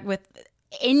contact with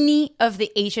any of the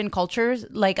Asian cultures,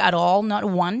 like at all, not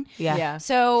one. Yeah.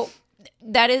 So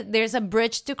there's a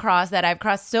bridge to cross that I've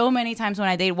crossed so many times when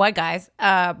I date white guys,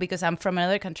 because I'm from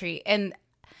another country. And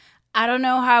I don't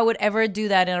know how I would ever do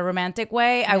that in a romantic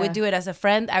way. I would do it as a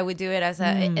friend. I would do it as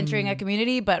entering a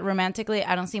community. But romantically,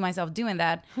 I don't see myself doing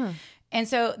that. And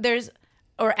so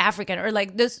or African, or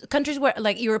like those countries where,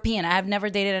 like European. I have never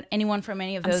dated anyone from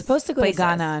any of those I'm supposed to go places. to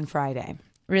Ghana on Friday.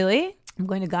 Really? I'm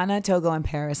going to Ghana, Togo, and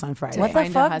Paris on Friday. What the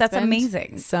fuck? That's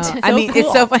amazing. So,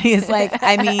 it's so funny. It's like,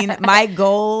 my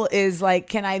goal is like,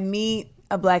 can I meet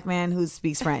a black man who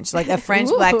speaks French? Like a French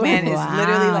black man is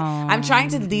literally like, I'm trying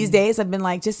to these days. I've been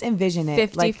like, just envision it.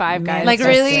 55 guys. Like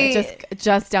really?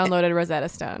 Just downloaded Rosetta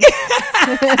Stone.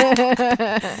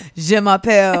 Je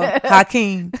m'appelle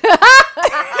Hakeem.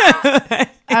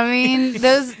 I mean,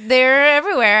 they're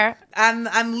everywhere.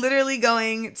 I'm literally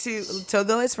going to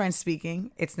Togo is French speaking.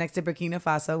 It's next to Burkina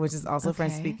Faso, which is also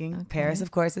French speaking. Paris,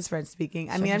 of course, is French speaking.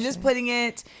 I mean, I'm just putting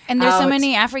it. And there's so out.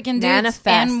 many African dudes Manifest.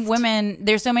 and women.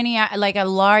 There's so many like a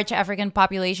large African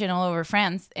population all over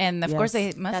France, and of course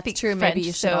they must That's speak true. French. Maybe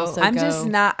you should so also I'm go. just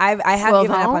not. I have Well,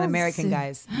 given up on Vance. American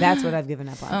guys. That's what I've given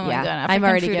up on. Oh my God, I'm African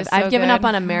already food is so I've given up good.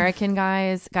 on American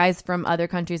guys from other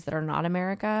countries that are not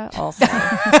America. Also,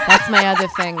 that's my other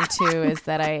thing too, is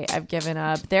that I've given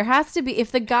up. There has to be,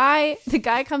 if the guy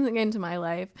coming into my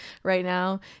life right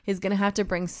now is gonna have to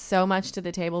bring so much to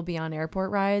the table beyond airport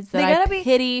rides that They gotta I be-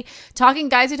 pity.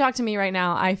 Guys who talk to me right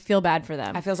now, I feel bad for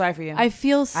them. I feel sorry for you. I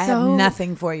feel so. I have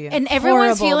nothing for you. and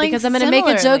everyone's horrible feeling because I'm going to make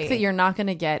a joke similarly. that you're not going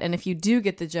to get, and if you do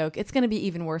get the joke, it's going to be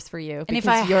even worse for you. And if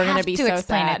because I you're have gonna be to so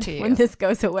explain it sad to you. when this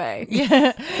goes away,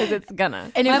 Yeah. because it's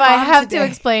gonna. And My if I mom have to today-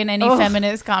 explain any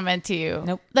feminist comment to you,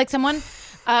 Nope. like someone,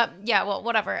 yeah, well,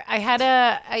 whatever. I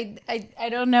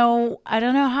don't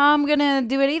know how I'm gonna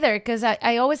do it either, because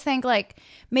I always think like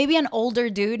maybe an older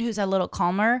dude who's a little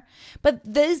calmer, but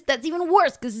that's even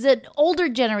worse because it's an older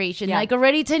generation. Yeah. Like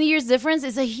already 10 years difference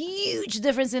is a huge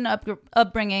difference in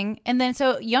upbringing, and then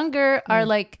so younger are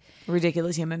like.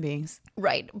 Ridiculous human beings.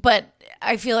 Right, but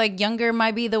I feel like younger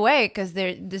might be the way because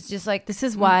this just like This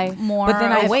is why more. But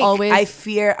then awake. I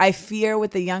fear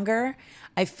with the younger.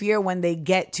 I fear when they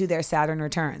get to their Saturn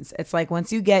returns. It's like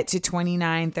once you get to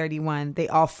 29, 31, they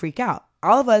all freak out.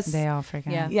 All of us. all freak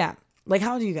out. Yeah. Yeah. Like,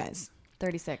 how old are you guys?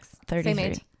 36, 33. same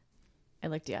age. I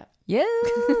looked you up. Yeah.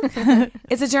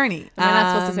 It's a journey. Am I not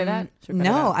supposed to say that? Should we cut it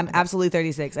No, out? I'm absolutely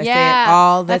 36. I say Yeah, it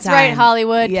all the that's time. right.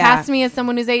 Hollywood, Yeah. cast me as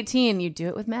someone who's 18. You do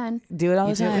it with men. Do it all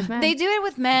You the do it time. with men. They do it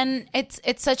with men. It's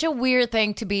such a weird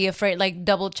thing to be afraid, like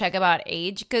double check about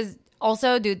age, because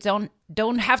also dudes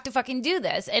don't have to fucking do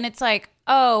this. And it's like,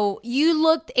 oh, you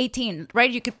looked 18,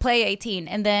 right? You could play 18,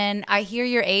 and then I hear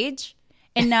your age,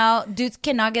 and now dudes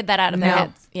cannot get that out of their No.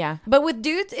 heads. Yeah. But with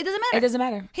dudes, it doesn't matter. It doesn't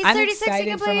matter. He's I'm 36, he excited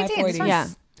can for play my 18. It's 40s. fine. Yeah.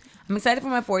 I'm excited for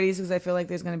my 40s because I feel like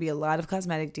there's going to be a lot of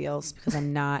cosmetic deals because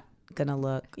I'm not going to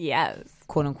look Yes.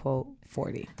 quote unquote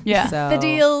 40. Yeah. So, The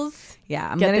deals. Yeah,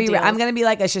 I'm Get gonna the be. deals. I'm gonna be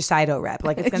like a Shiseido rep.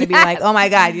 Like it's gonna be like, oh my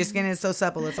god, your skin is so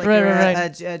supple. It's like Right, you're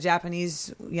right, a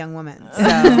Japanese young woman.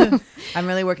 So I'm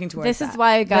really working towards This that. is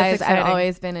why, guys, That's I've exciting.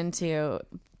 always been into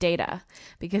Data,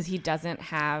 because he doesn't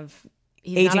have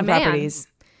he's not a aging man. properties.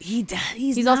 He does.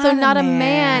 He's also not a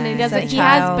man, and he doesn't. He's a He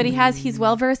has, child. but he's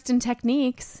well versed in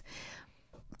techniques,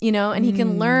 and he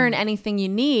can learn anything you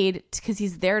need because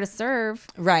he's there to serve.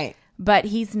 Right. but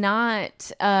he's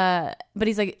not. But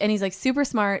he's like super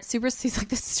smart, he's like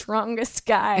the strongest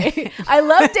guy. I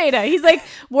love Data. He's like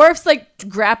Worf's like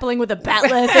grappling with a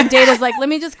batleth, and Data's like, let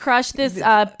me just crush this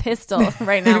pistol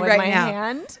right now with my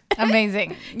hand.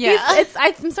 Amazing. Yeah.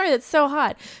 I'm sorry, that's so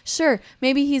hot. Sure,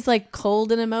 maybe he's like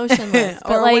cold and emotionless,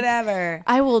 but or like whatever.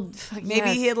 I will. Maybe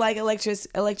he'd like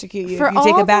electrocute you for if you all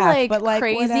take a bath. the, like, but like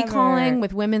crazy whatever. calling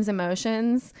with women's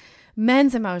emotions,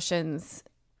 men's emotions.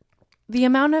 The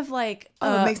amount of like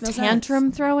it makes no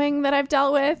tantrum throwing that I've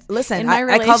dealt with. Listen, in my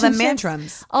I call them relationships,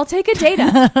 mantrums. I'll take a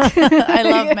Data. I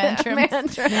love mantrums.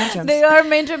 Mantrums. They are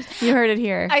mantrums. You heard it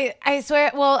here. I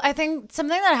swear. Well, I think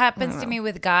something that happens to me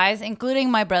with guys, including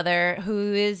my brother,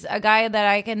 who is a guy that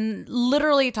I can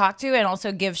literally talk to and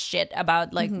also give shit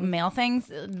about like male things,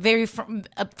 very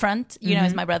upfront. You know,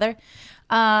 is my brother.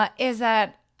 Is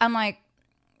that I'm like,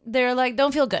 they're like,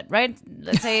 don't feel good, right?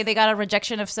 Let's say they got a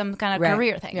rejection of some kind of Right.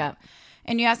 career thing. Yeah.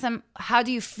 And you ask them, how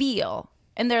do you feel?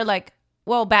 And they're like,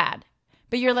 well, bad.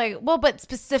 But you're like, well, but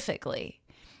specifically.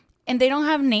 And they don't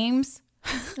have names.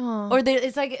 Or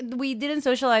it's like we didn't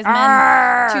socialize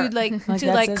men to Like to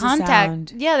that like says a contact.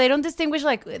 sound. Yeah, they don't distinguish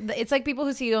like it's like people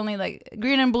who see only like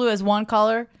green and blue as one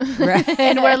color. Right.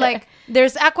 And we're like,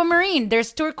 there's aquamarine,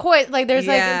 there's turquoise, like there's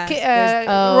Yeah. like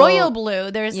Oh. royal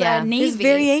blue, there's Yeah. navy. There's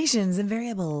variations and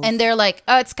variables. And they're like,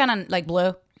 oh, it's kind of like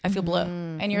blue. I feel blue.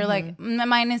 And you're like,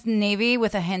 mine is navy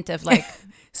with a hint of like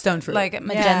stone fruit. like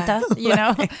magenta, you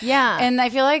know? Yeah. And I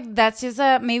feel like that's just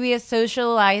maybe a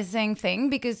socializing thing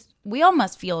because we all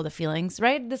must feel the feelings,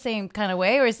 right? The same kind of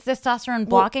way. Or is testosterone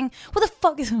blocking? What the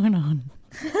fuck is going on?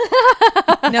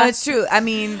 No, it's true. I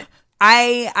mean,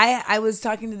 I was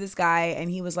talking to this guy and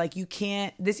he was like, you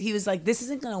can't this he was like, this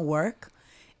isn't gonna work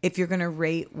if you're gonna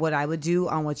rate what I would do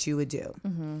on what you would do.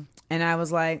 And I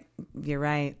was like, you're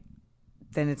right.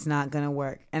 Then it's not gonna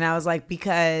work. And I was like,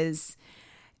 because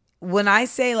when I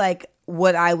say like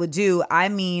what I would do, I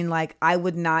mean like I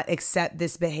would not accept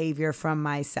this behavior from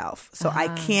myself. So I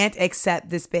can't accept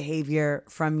this behavior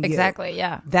from you. Exactly,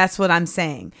 yeah. That's what I'm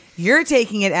saying. You're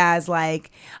taking it as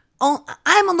like, oh,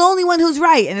 I'm the only one who's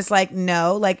right. And it's like,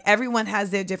 no, like everyone has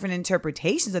their different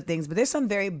interpretations of things, but there's some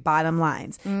very bottom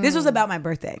lines. This was about my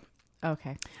birthday.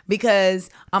 Okay. Because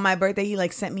on my birthday, he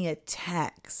like sent me a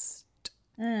text.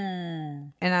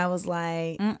 And I was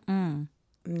like,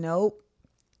 nope.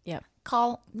 Yep.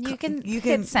 Call. You can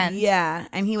hit send. Yeah.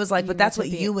 And he was like, but that's what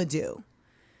to be- you would do.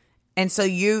 And so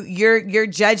you're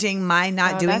judging my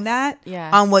not doing that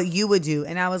on what you would do.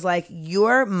 And I was like,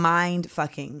 you're mind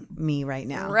fucking me right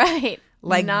now. Right.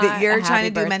 Like Not you're a trying happy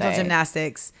to do mental birthday.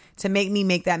 gymnastics to make me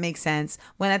make that make sense.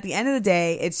 When at the end of the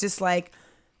day, it's just like,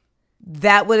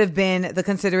 that would have been the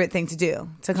considerate thing to do,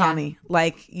 to call me.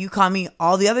 Like, you call me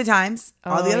all the other times,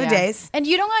 all the other days. And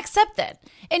you don't accept it.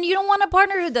 And you don't want a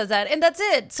partner who does that. And that's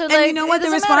it. So And like, you know what it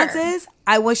the doesn't response matter. is?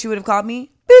 I wish you would have called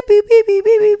me. Beep, beep, beep, beep,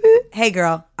 beep, beep, beep. Hey,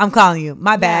 girl, I'm calling you.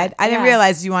 My bad. I didn't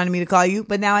realize you wanted me to call you,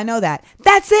 but now I know that.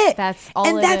 That's it. That's all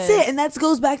And it that's is. it. And that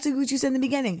goes back to what you said in the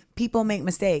beginning. People make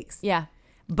mistakes. Yeah.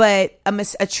 But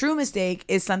a true mistake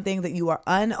is something that you are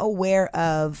unaware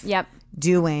of Yep.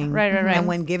 doing. Right. And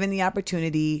when given the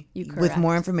opportunity with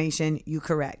more information, you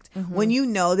correct. When you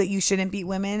know that you shouldn't beat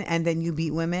women and then you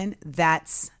beat women,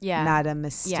 that's not a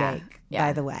mistake,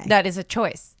 by the way. That is a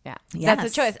choice. Yeah. That's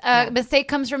a choice. Mistake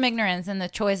comes from ignorance, and the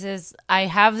choice is I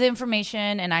have the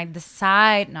information and I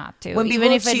decide not to, when people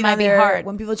even if it cheat might on be their, hard.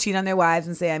 when people cheat on their wives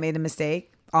and say I made a mistake,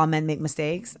 all men make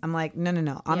mistakes. I'm like,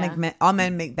 no. All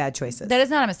men make bad choices. That is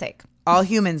not a mistake. All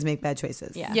humans make bad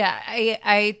choices. Yeah,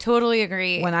 I totally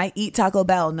agree. When I eat Taco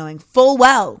Bell, knowing full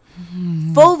well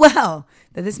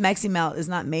that this Mexi Melt is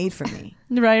not made for me.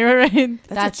 Right.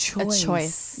 That's a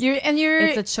choice.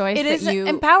 It's a choice It that is you-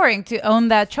 empowering to own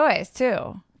that choice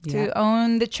too. Yeah. To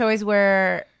own the choice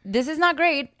where this is not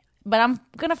great, but I'm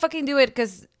gonna fucking do it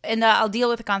because, and I'll deal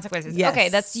with the consequences. Yes. Okay,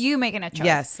 that's you making a choice.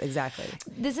 Yes, exactly.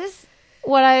 This is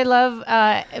what I love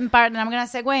in part, and I'm gonna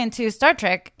segue into Star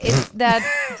Trek. Is that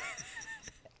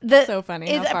So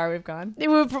funny how far we've gone.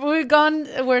 We've gone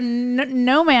where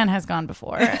no man has gone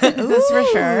before. That's for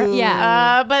sure.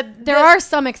 Yeah. But There are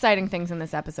some exciting things in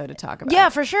this episode to talk about. Yeah,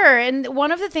 for sure. And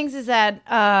one of the things is that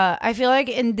I feel like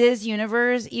in this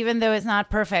universe, even though it's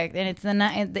not perfect and it's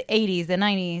the 80s, the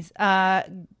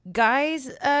 90s,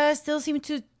 guys still seem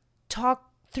to talk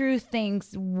through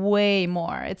things way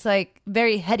more. It's like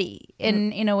very heady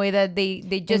in a way that they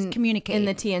just communicate. In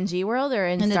the TNG world or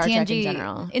in Star Trek in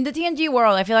general? In the TNG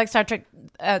world, I feel like Star Trek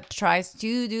tries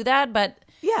to do that, but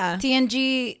Yeah.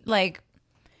 TNG, like,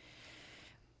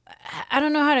 I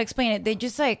don't know how to explain it. They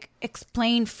just like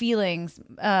explain feelings.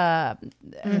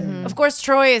 Of course,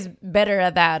 Troy is better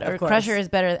at that, or Crusher is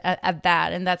better at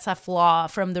that, and that's a flaw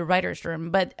from the writer's room.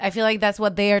 But I feel like that's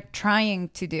what they are trying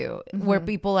to do, where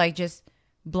people like just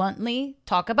bluntly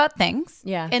talk about things,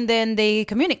 and then they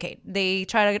communicate. They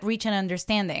try to reach an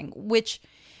understanding, which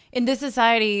in this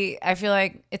society, I feel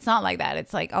like it's not like that.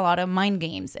 It's like a lot of mind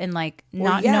games and like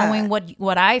not knowing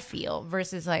what I feel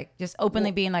versus like just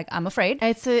openly being like, I'm afraid.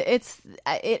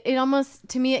 It almost,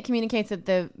 to me, it communicates that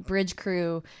the bridge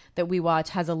crew that we watch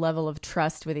has a level of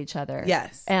trust with each other.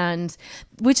 Yes. And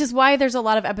which is why there's a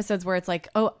lot of episodes where it's like,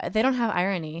 oh, they don't have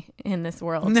irony in this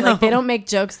world. No. Like they don't make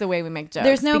jokes the way we make jokes.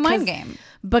 There's no mind game.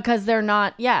 Because they're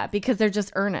not, because they're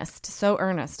just earnest, so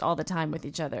earnest all the time with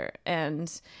each other. And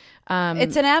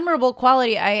it's an admirable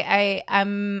quality.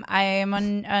 I'm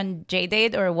on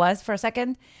JDate, or was for a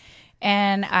second,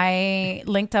 and I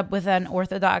linked up with an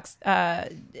Orthodox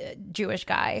Jewish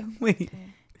guy. Wait.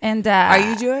 And are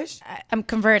you Jewish? I'm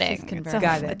converting. She's converting.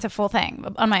 Got it. It's a full thing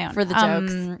on my own For the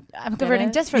jokes. I'm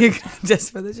converting just for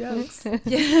just for the jokes.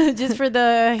 just for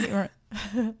the.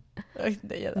 This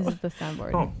is the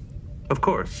soundboard. Oh, of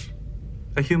course,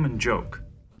 a human joke.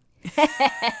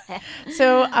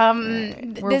 So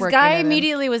this guy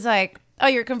immediately was like, oh,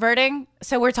 you're converting?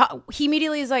 So he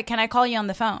immediately is like, can I call you on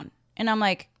the phone? And I'm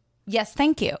like, yes,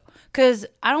 thank you. Because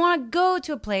I don't want to go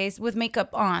to a place with makeup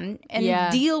on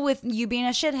and deal with you being a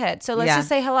shithead. So let's just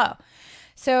say hello.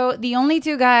 So the only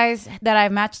two guys that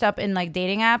I've matched up in like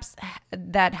dating apps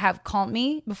that have called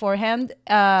me beforehand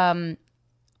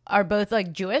are both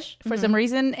like Jewish for some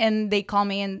reason. And they call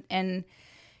me and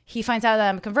he finds out that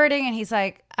I'm converting, and he's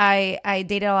like, I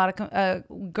dated a lot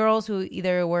of girls who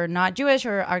either were not Jewish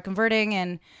or are converting,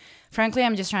 and frankly,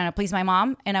 I'm just trying to please my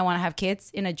mom, and I want to have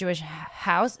kids in a Jewish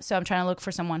house, so I'm trying to look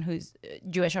for someone who's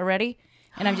Jewish already,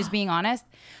 and I'm just being honest.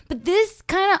 But this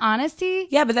kind of honesty...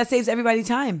 Yeah, but that saves everybody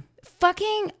time.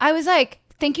 I was like,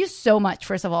 thank you so much,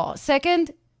 first of all.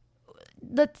 Second,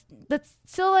 let's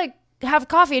still like have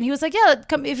coffee. And he was like, yeah,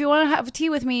 come if you want to have tea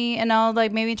with me, and I'll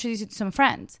like maybe introduce you to some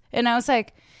friends. And I was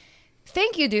like...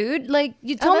 Thank you, dude. Like,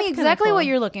 you told me exactly what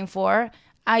you're looking for.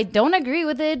 I don't agree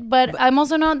with it, but I'm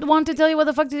also not want to tell you what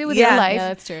the fuck to do with your life. Yeah,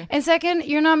 that's true. And second,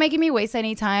 you're not making me waste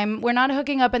any time. We're not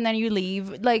hooking up and then you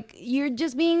leave. Like, you're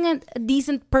just being a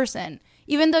decent person.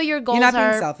 Even though your goals are... You're not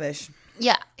being selfish.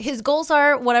 Yeah. His goals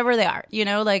are whatever they are. You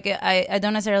know, like, I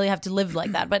don't necessarily have to live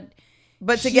like that, but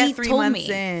to get 3 months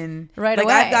in, right like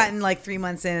away. I've gotten like 3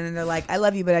 months in, and they're like, "I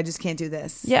love you, but I just can't do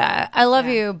this." Yeah, I love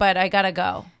you, but I gotta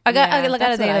go. I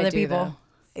gotta date other people. Though.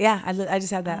 Yeah, I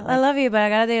just had that. Like, I love you, but I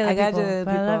gotta date other people.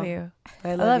 But I love you.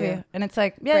 I love you. And it's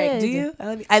like, do you? I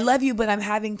love you. I love you, but I'm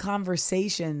having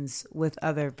conversations with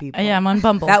other people. Yeah, I'm on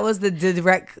Bumble. That was the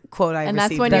direct quote I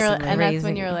received. That's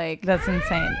when you're like, that's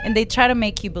insane. And they try to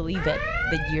make you believe it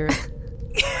that you're.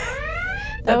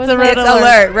 That's a red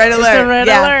alert. Red alert. It's a red alert.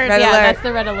 Yeah, alert. that's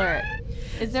the red alert.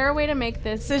 Is there a way to make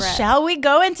this? So shall we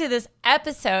go into this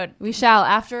episode? We shall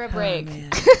after a break.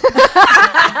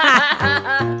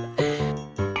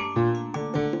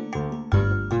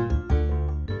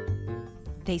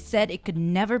 They said it could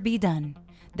never be done.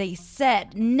 They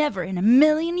said never in a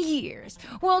million years.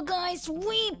 Well, guys,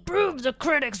 we proved the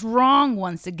critics wrong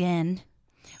once again.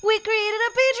 We created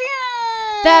a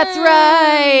Patreon! That's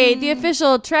right! The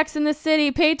official Treks in the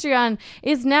City Patreon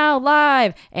is now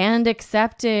live and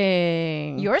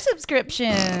accepting your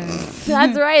subscriptions.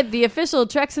 That's right. The official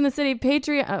Treks in the City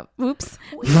Patreon... oops.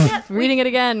 Reading it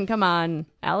again. Come on.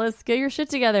 Alice, get your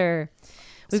shit together.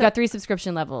 We've got 3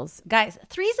 subscription levels. Guys,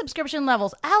 3 subscription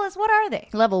levels. Alice, what are they?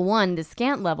 Level 1, the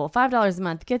scant level, $5 a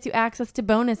month, gets you access to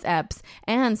bonus eps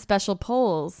and special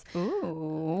polls.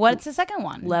 Ooh, what's the second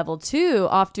one? Level 2,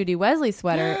 off-duty Wesley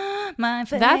sweater. My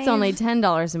fave. That's only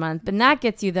 $10 a month, and that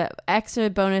gets you the extra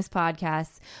bonus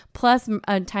podcasts, plus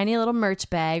a tiny little merch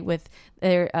bag with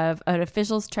an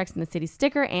official Treks in the City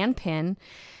sticker and pin.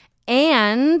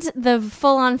 And the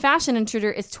full-on fashion intruder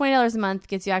is $20 a month,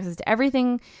 gets you access to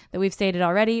everything that we've stated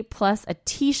already, plus a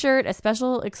t-shirt, a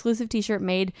special exclusive t-shirt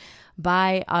made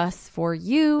by us for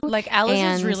you. Like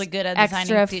Alice is really good at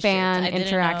designing extra t-shirts. fan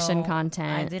interaction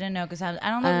content. I didn't know because I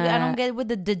don't get with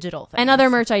the digital thing. And other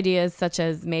merch ideas such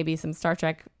as maybe some Star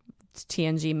Trek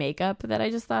TNG makeup that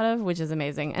I just thought of, which is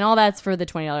amazing. And all that's for the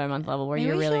 $20 a month level where Maybe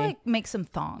you're we really... should, like, make some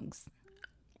thongs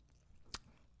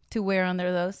to wear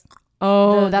under those.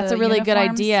 Oh, that's a really good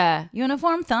idea.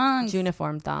 Uniform thongs.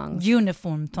 Uniform thongs.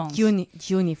 Uniform thongs.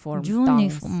 Uniform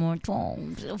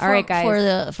thongs. All right,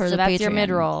 guys. For the that's Patreon. your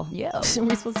mid-roll. Yeah. Are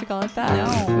we supposed to call it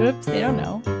that? No. Oops. They don't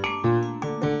know.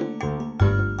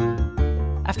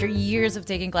 After years of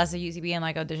taking classes at UCB and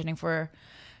like auditioning for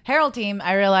Herald team,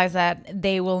 I realized that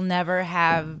they will never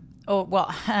have. Oh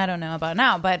well, I don't know about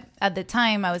now, but at the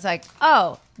time I was like,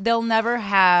 oh, they'll never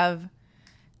have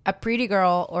a pretty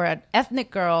girl or an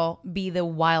ethnic girl be the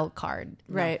wild card.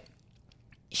 Right.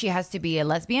 She has to be a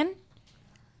lesbian,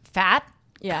 fat,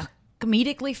 Yeah.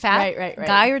 comedically fat, Right.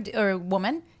 guy or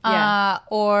woman, Yeah.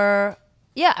 or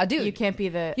a dude. You can't be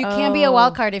the. You can't be a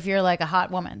wild card if you're like a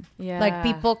hot woman. Yeah. Like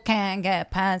people can't get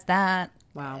past that.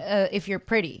 Wow. If you're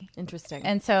pretty. Interesting.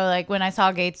 And so like when I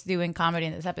saw Gates doing comedy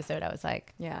in this episode, I was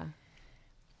like, yeah.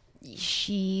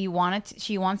 she wants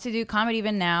to do comedy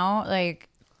even now. Like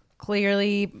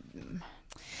clearly,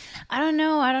 I don't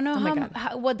know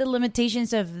how what the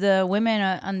limitations of the women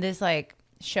on this like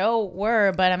show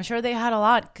were, but I'm sure they had a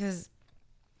lot because.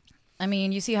 I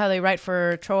mean, you see how they write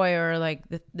for Troy or like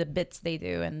the bits they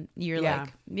do, and you're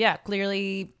like,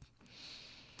 clearly,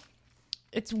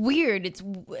 it's weird. It's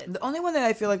the only one that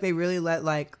I feel like they really let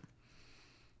like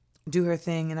do her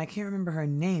thing, and I can't remember her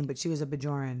name, but she was a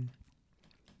Bajoran.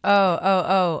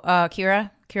 Kira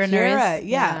Nerys.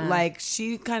 Yeah, like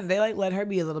she kind of they like let her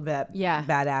be a little bit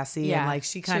badassy, and like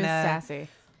she kind of sassy,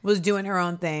 was doing her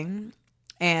own thing,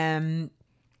 and.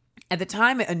 At the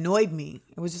time, it annoyed me.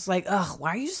 It was just like, ugh, why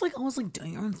are you just like almost like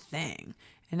doing your own thing?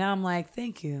 And now I'm like,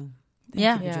 thank you.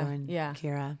 Thank you, Bajoran,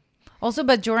 Kira. Also,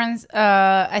 Bajorans,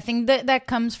 I think that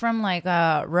comes from like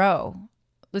Roe,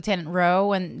 Lieutenant Roe,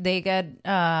 when they get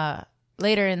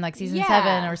later in like season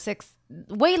 7 or 6,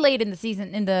 way late in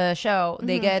the show,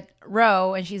 they get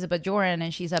Roe, and she's a Bajoran,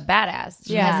 and she's a badass.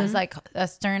 She has this like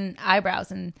stern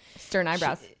eyebrows.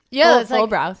 Full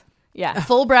brows. Yeah.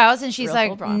 Full brows, and she's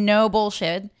Real like, no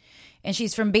bullshit. And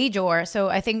she's from Bajor. So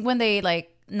I think when they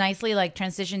like nicely like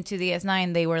transitioned to the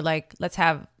S9, they were like, let's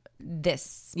have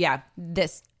this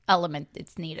element.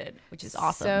 It's needed, which is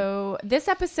awesome. So this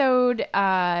episode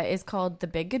is called The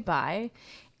Big Goodbye,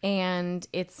 and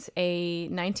it's a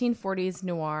 1940s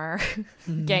noir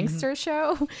gangster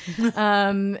show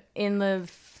in the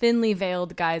thinly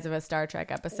veiled guise of a Star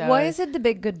Trek episode. Why is it The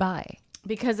Big Goodbye?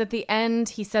 Because at the end,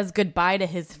 he says goodbye to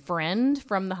his friend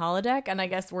from the holodeck, and I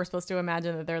guess we're supposed to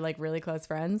imagine that they're like really close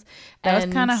friends. That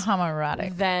was kind of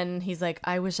homoerotic. Then he's like,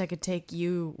 "I wish I could take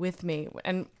you with me,"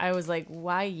 and I was like,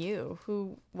 "Why you?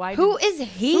 Who? Why? Who is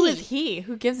he? Who is he?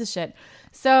 Who gives a shit?"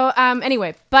 So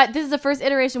anyway, but this is the first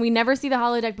iteration. We never see the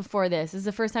holodeck before this. This is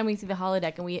the first time we see the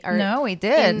holodeck, and we are we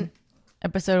did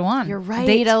episode 1. You're right.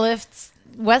 Data lifts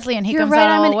Wesley, and he You're comes right. out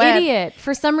I'm all an wet. idiot.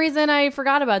 For some reason, I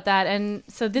forgot about that, and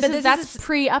so that's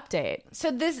pre-update. So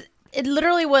it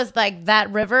literally was like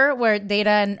that river where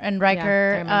Data and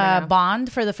Riker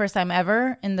bond for the first time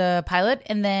ever in the pilot,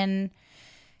 and then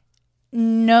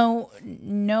no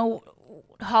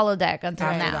holodeck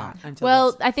until now.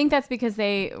 Well, I think that's because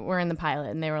they were in the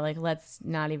pilot, and they were like, let's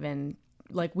not even.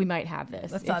 Like, we might have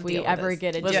this if we ever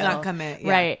get a deal. Let's not commit.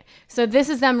 Yeah. Right. So this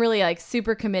is them really like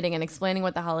super committing and explaining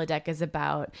what the holodeck is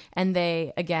about. And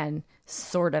they, again,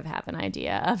 sort of have an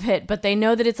idea of it, but they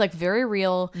know that it's like very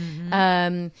real.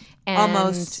 And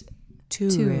almost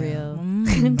too real.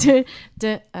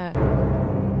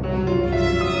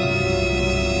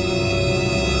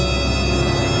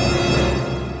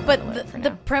 But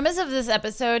the premise of this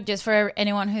episode, just for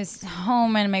anyone who's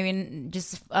home and maybe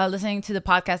just listening to the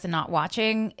podcast and not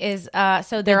watching, is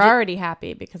so they're already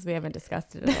happy because we haven't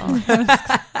discussed it at all.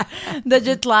 The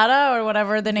Jitlada, or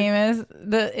whatever the name is,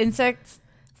 the insects.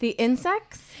 The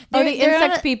insects? The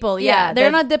insect people. Yeah. They're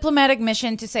on a diplomatic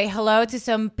mission to say hello to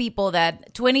some people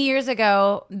that 20 years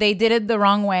ago, they did it the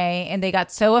wrong way and they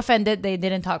got so offended they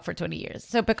didn't talk for 20 years.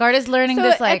 So Picard is learning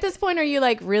this like... At this point, are you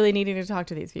like really needing to talk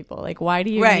to these people? Like, why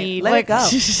do you need... Let it go.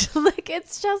 Like,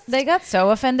 it's just... They got so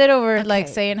offended over like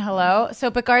saying hello. So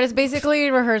Picard is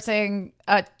basically rehearsing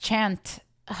a chant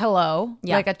hello.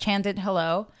 Yeah. Like a chanted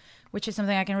hello, which is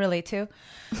something I can relate to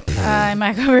in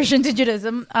my conversion to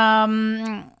Judaism.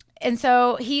 And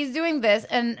so he's doing this,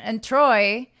 and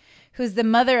Troy, who's the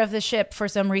mother of the ship for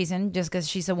some reason, just because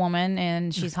she's a woman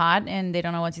and she's hot and they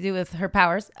don't know what to do with her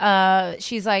powers,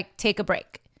 she's like, take a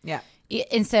break. Yeah.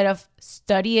 Instead of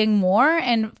studying more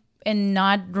and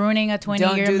not ruining a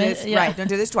 20-year... Don't do this. Right, don't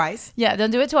do this twice. Yeah,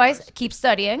 don't do it twice. Keep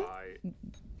studying.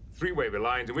 Three-way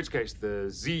lines, in which case the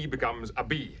Z becomes a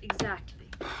B. Exactly.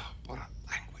 What a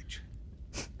language.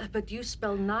 But you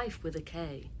spell knife with a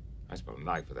K. I spell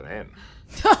knife with an N.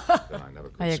 Then I never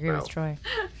could I agree spell. with Troy.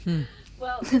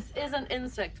 Well, this is an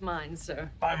insect mine,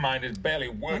 sir. My mind is barely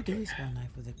Why do working. we spell knife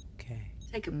with a K?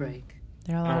 Take a break.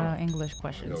 There are a lot of English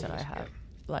questions that I have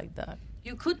like that.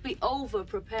 You could be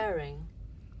over-preparing.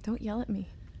 Don't yell at me.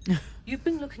 You've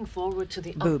been looking forward to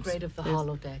the Boobs. upgrade of the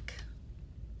holodeck.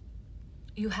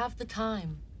 You have the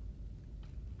time.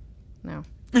 No.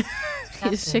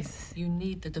 Captain, you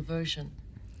need the diversion.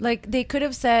 Like they could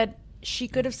have said, she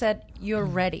could have said, "You're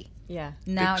ready." Yeah.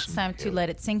 Now it's time to let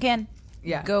it sink in.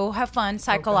 Yeah. Go have fun.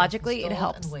 Psychologically, it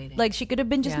helps. Like she could have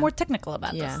been just more technical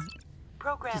about Yeah. this.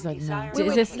 Program She's like, no. desired.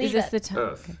 Is this the time?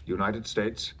 Earth, United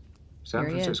States, San Here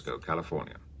he is. Francisco,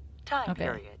 California. Time Okay.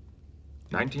 period.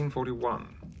 1941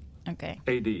 Okay.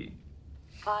 AD.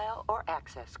 File or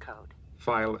access code.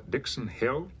 File Dixon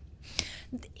Hill.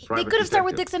 They could have started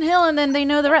with Dixon Hill and then they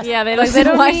know the rest. Yeah, they like, don't they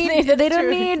don't why need they- they don't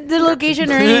true. need the location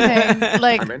or anything.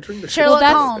 Like I'm entering the Sherlock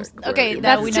Well, Holmes. Okay, that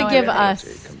that's we to know give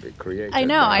everything. us. Can be created I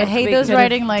know. by I hate We those could've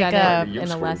writing like done it. highly in a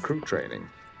useful less- crew training.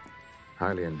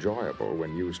 Highly enjoyable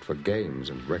when used for games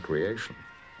and recreation.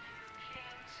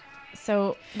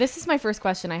 So this is my first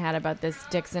question I had about this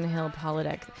Dixon Hill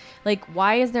holodeck. Like,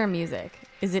 why is there music?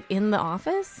 Is it in the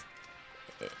office?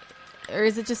 Or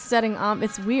is it just setting up?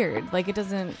 It's weird. Like, it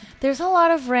doesn't... There's a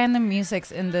lot of random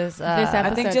musics in this episode.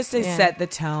 I think just to Yeah. set the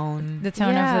tone. the tone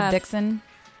of Yeah. the Dixon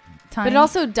time. But it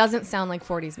also doesn't sound like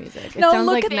 40s music. It No, sounds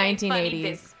look like at-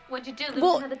 1980s. What'd you do?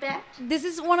 Well, this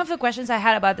is one of the questions I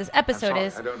had about this episode sorry,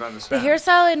 is I don't the understand.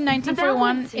 hairstyle in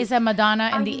 1941 is a Madonna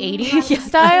in the 80s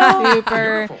style.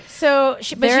 Super. So, but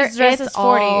she's dressed as It's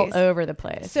all 40s. over the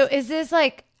place. So is this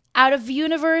like out of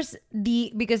universe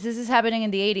because this is happening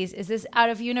in the 80s, is this out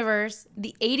of universe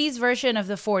the 80s version of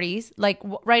the 40s? Like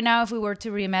right now, if we were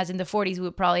to reimagine the 40s, we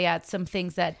would probably add some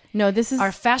things that no, this is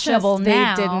are fashionable just,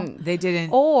 now. They didn't.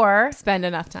 Or spend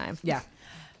enough time. Yeah.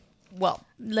 well,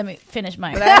 let me finish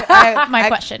my I-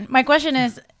 question. My question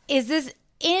is this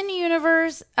in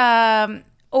universe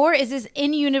or is this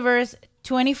in universe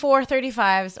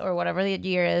 2435s or whatever the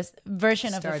year is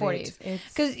version of the Start 40s? date.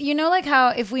 Because you know, like how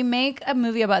if we make a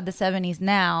movie about the 70s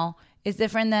now, it's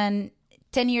different than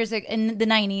 10 years in the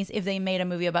 90s if they made a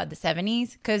movie about the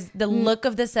 70s, because the look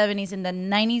of the 70s in the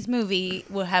 90s movie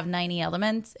would have 90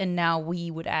 elements and now we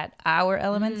would add our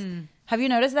elements. Have you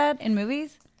noticed that in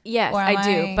movies? Yes, Or am I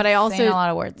do. I But I also saying a lot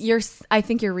of words? I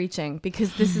think you're reaching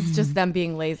because this is just them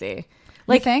being lazy.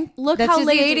 Like, think? Look That's how just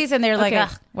lazy. the 80s and they're like, Okay.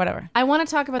 ugh, whatever. I want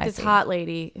to talk about I this see. hot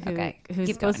lady who's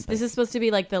Keep supposed. going, This please. is supposed to be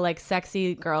like the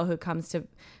sexy girl who comes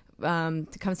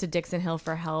to Dixon Hill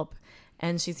for help,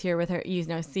 and she's here with her.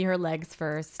 See her legs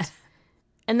first,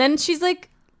 and then she's like,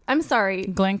 "I'm sorry,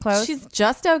 Glenn Close? She's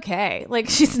just okay. Like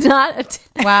she's not.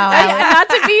 Wow, not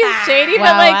to be shady,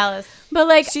 Wow, but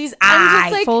like She's I'm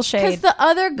just like full shade. because the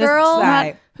other girl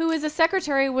side. who is a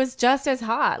secretary was just as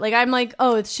hot. Like I'm like,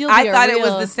 oh, she'll be I a thought it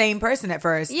real- was the same person at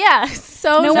first. Yeah,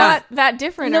 so No not that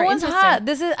different. No or one's interesting. hot.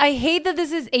 This is. I hate that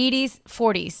this is 80s,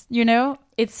 40s. You know,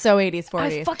 It's so 80s,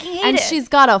 40s. I fucking hate and it. she's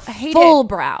got a hate full it.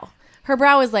 brow. Her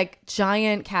brow is like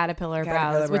giant caterpillar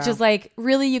brows, which brow. is like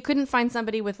really you couldn't find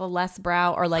somebody with a less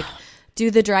brow or like do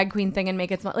the drag queen thing and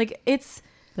make it small. Like it's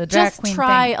The drag just queen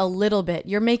try thing. a little bit.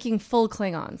 You're making full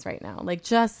Klingons right now. Like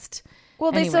just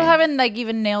well, they still anyway. haven't like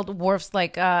even nailed Worf's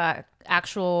like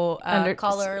actual Under-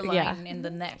 color line yeah. in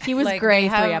the neck. He was Like, gray they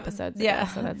 3 have- episods ago, Yeah,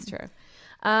 so that's true.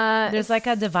 there's like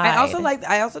a divide.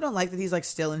 I also don't like that he's like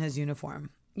still in his uniform.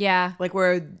 Yeah. Like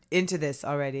we're into this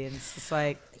already, and it's just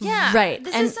like Yeah, Right.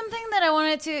 This And- is something that I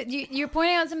wanted to. You're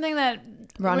pointing out something that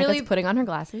Veronica's really putting on her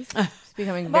glasses. She's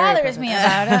becoming very bothers me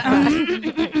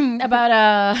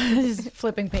about just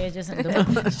flipping pages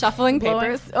and shuffling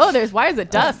papers. Oh, why is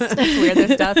it dust? It's weird.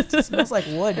 There's dust. it smells like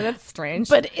wood. That's strange.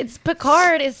 But it's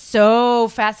Picard is so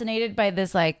fascinated by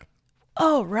this, like,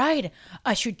 oh right,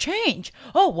 I should change.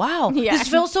 Oh wow, Yeah. this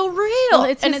feels so real. Well,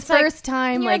 it's and his like, first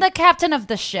time, You're like- the captain of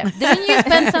the ship. Didn't you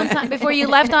spend some time before you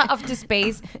left off to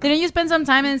space? Didn't you spend some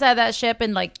time inside that ship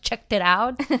and like checked it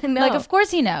out? No. Like, of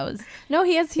course he knows. no,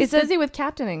 he's It's a- busy with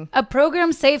captaining. A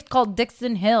program saved called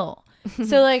Dixon Hill.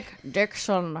 So like.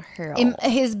 Dixon Hill.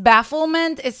 His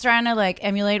bafflement is trying to like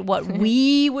emulate what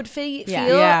we would feel,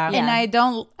 Yeah. and Yeah.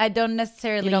 I don't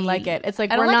necessarily. You don't like it. It's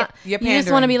like I don't we're like not. it. You're You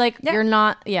just want to be pandering. like you're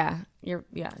not. Yeah. You're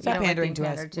yeah. you Stop don't like pandering being to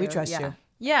us. pandered We to. trust Yeah. you.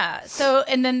 Yeah. So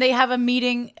and then they have a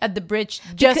meeting at the bridge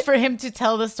just for him to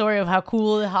tell the story of how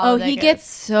cool the holodeck Oh, he is. gets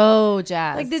so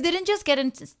jazzed. like they didn't just get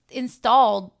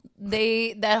installed.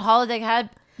 That holodeck had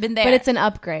been there, but it's an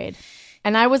upgrade.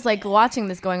 And I was like watching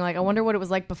this, going like, I wonder what it was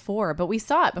like before. But we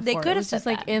saw it before. They could It have was just said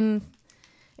like that.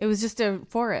 It was just a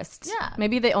forest. Yeah.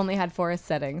 Maybe they only had forest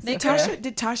settings. Did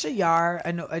Tasha Yar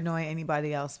annoy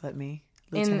anybody else but me?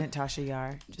 Lieutenant Tasha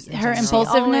Yar. Just in Her general.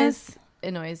 impulsiveness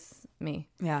annoys me.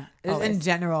 Yeah. Always. In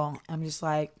general, I'm just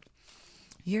like,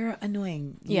 you're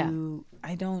annoying. Yeah.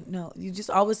 I don't know. You just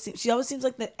she always seems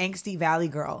like the angsty valley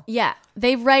girl. Yeah,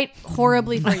 they write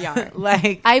horribly for Yar.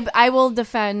 Like I will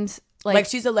defend. like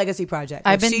she's a legacy project.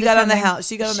 I've Like, been she got on the defending- house.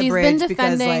 She got on the She's been bridge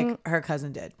because defending- like her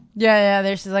cousin did. yeah.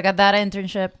 There's like a data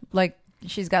internship. Like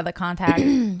she's got the contact.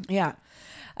 Yeah.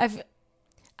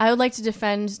 I would like to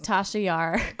defend Tasha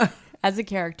Yar as a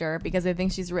character because I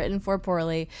think she's written for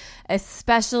poorly,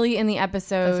 especially in the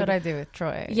episode. That's what I do with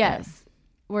Troy. Yes.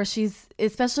 Where she's,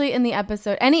 especially in the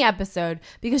episode, any episode,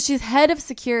 because she's head of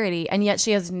security and yet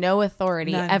she has no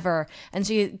authority ever. And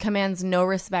she commands no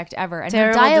respect ever. And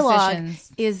Terrible her dialogue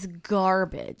decisions. is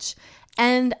garbage.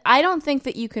 And I don't think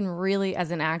that you can really, as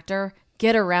an actor,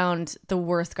 get around the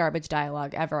worst garbage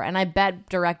dialogue ever. And I bet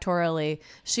directorially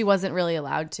she wasn't really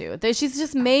allowed to. She's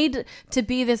just made to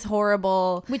be this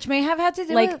horrible, Which may have had to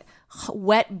do like with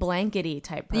wet blankety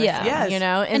type person. Yeah. Yes. You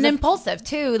know? and impulsive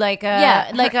too. Like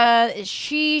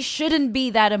she shouldn't be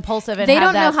that impulsive. And they have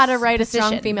don't know that how to write a position.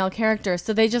 strong female character,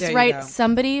 so they just There you write go.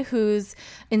 somebody who's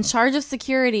in charge of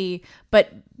security,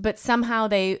 but somehow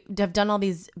they have done all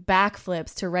these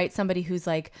backflips to write somebody who's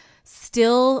like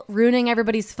still ruining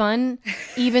everybody's fun,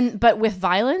 but with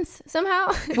violence somehow.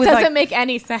 It doesn't like, make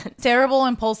any sense. Terrible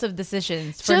impulsive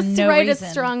decisions for Just no write reason.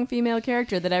 a strong female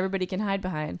character that everybody can hide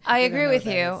behind. I agree with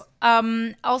you.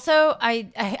 Also,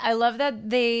 I love that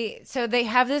they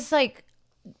have this like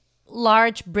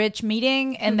large bridge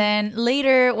meeting, and then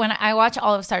later when I watch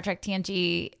all of Star Trek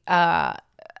TNG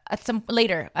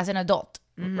later as an adult,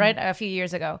 right, a few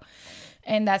years ago,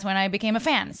 and that's when I became a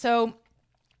fan. So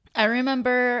I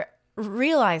remember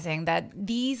realizing that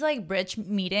these like bridge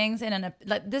meetings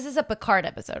this is a Picard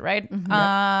episode, right?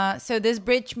 So this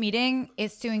bridge meeting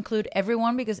is to include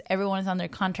everyone because everyone is under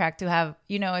contract to have,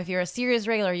 if you're a series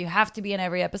regular, you have to be in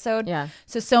every episode. Yeah.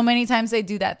 So many times they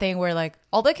do that thing where like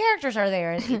all the characters are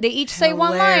there and they each say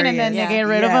one line and then Hilarious. they get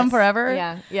rid of them forever.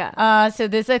 Yeah. So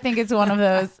this, I think, is one of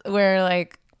those where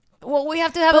like, well, we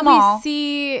have to have But them all.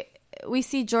 we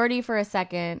see Geordi for a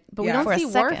second, but we Yeah. don't For a see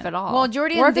Worf second. at all. Well,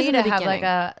 Geordi Worf and is in Data the have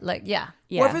beginning. yeah.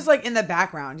 Worf is like in the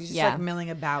background. He's just Yeah. like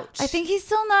milling about. I think he's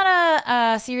still not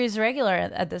a series regular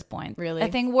at this point. Really?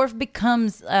 I think Worf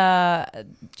becomes Michael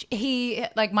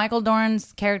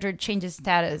Dorn's character changes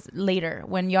status later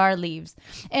when Yar leaves,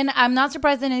 and I'm not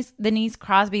surprised Denise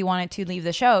Crosby wanted to leave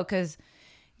the show because,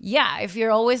 if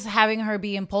you're always having her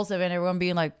be impulsive and everyone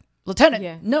being like,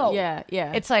 Lieutenant, no, Yeah.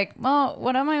 it's like, well,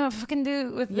 what am I gonna fucking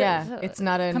do with Yeah, this? it's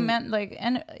not a command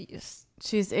and.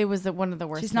 It was one of the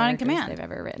worst. She's not in characters command. they've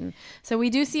ever written. So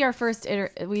we do see our first data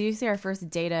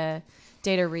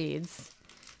reads,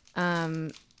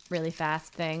 really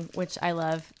fast thing, which I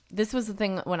love. This was the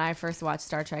thing when I first watched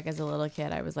Star Trek as a little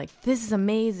kid. I was like, this is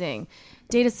amazing.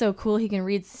 Data's so cool. He can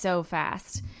read so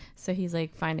fast. So he's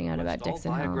like finding out about All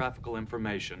Dixon Hill. biographical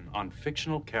information on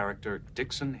fictional character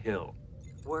Dixon Hill.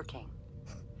 Working.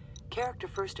 Character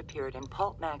first appeared in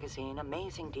Pulp magazine,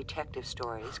 Amazing Detective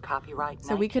Stories, copyright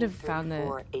So we could have found the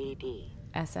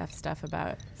 1934 AD. SF stuff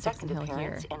about Dixon Second Hill here.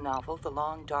 appearance in novel The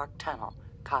Long Dark Tunnel,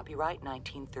 copyright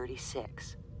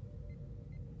 1936.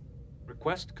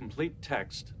 Request complete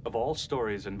text of all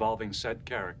stories involving said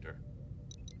character.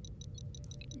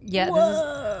 Yeah,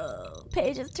 Whoa!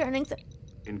 Page is turning.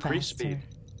 Increase speed.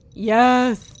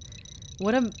 Yes.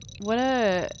 What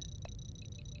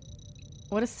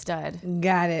a stud.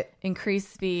 Got it. Increase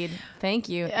speed. Thank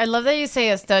you. I love that you say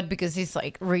a stud because he's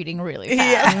like reading really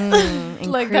fast. Mm,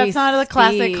 Like that's not the increase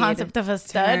classic speed. concept of a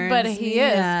stud, but He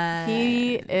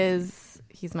is.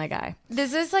 He's my guy.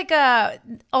 This is like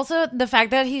also the fact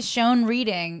that he's shown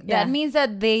reading. Yeah. That means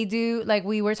that they do, like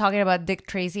we were talking about Dick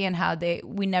Tracy and how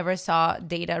we never saw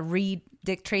Data read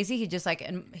Dick Tracy. He just like,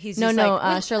 and he's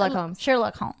just Sherlock Holmes.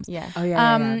 Sherlock Holmes. Yeah. Oh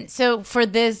yeah. So for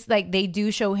this, like they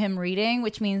do show him reading,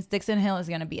 which means Dixon Hill is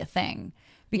going to be a thing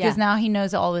because now he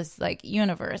knows all this like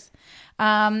universe.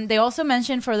 They also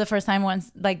mentioned for the first time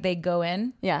once like they go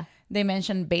in. Yeah. They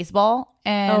mentioned baseball,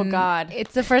 and Oh, God.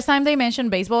 it's the first time they mentioned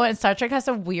baseball. And Star Trek has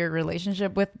a weird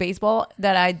relationship with baseball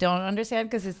that I don't understand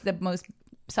because it's the most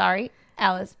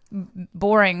Alice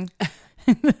boring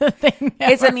thing.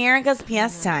 It's ever. America's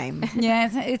pastime. Yeah,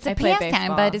 it's I a play pastime,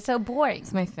 baseball. but it's so boring.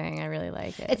 It's my thing. I really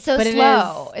like it. It's so But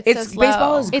slow. It is, It's so slow.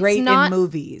 Baseball is It's great not- in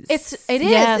movies. it is.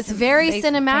 Yes, It's very they-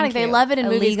 cinematic. thank They you. love it in A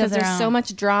movies league of because there's their so own.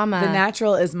 much drama. The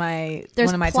Natural is There's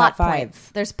one of my plot top 5. points.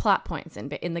 There's plot points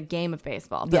in the game of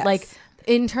baseball, but Yes. like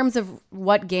in terms of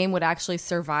what game would actually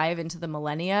survive into the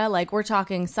millennia, like we're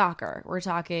talking soccer, we're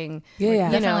talking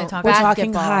Definitely talking We're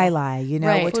talking basketball. highlight,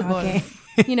 Right. we're Football.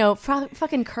 talking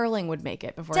fucking curling would make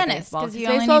it before Tennis, baseball 'cause you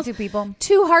only need baseball's 2 people.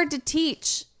 Too hard to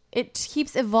teach. It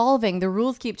keeps evolving. The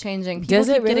rules keep changing. People Does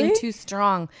it keep getting really? too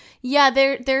strong. Yeah,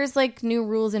 there's like new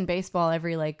rules in baseball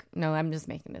every no, I'm just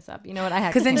making this up. You know what? I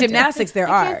have because in do it. gymnastics there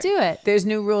I are. can't do it. There's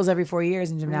new rules every 4 years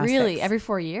in gymnastics. Really, every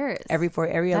 4 years. every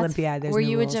That's- Olympiad. There's Were new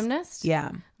you rules. a gymnast?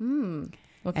 Yeah, What can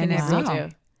And you it's still wow. do?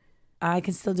 I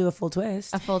can still do a full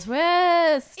twist. A full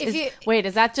twist. If you- Wait,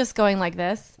 is that just going like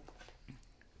this?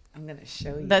 I'm gonna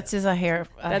show you. That's just a hair.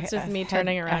 That's just me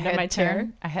turning around in my chair.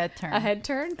 A head turn. A head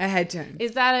turn? A head turn.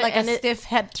 Is that like a stiff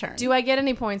head turn? Do I get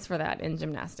any points for that in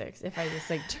gymnastics if I just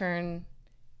like turn?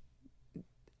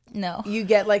 No. You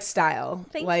get like style.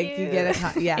 Thank like you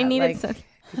get a yeah. I needed like, some.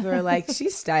 people are like,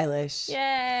 she's stylish.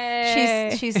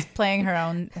 Yay! She's playing her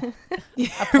own.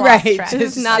 Right. Track.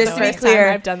 This is not just the to be first clear,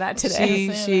 time I've done that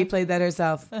today. She played that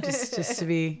herself. Just to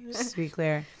be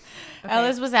clear. Okay.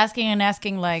 Alice was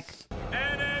asking like.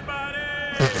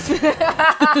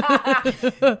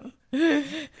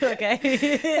 Okay.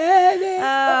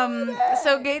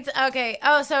 So Gates. Okay.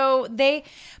 Oh, so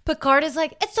Picard is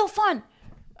like, it's so fun.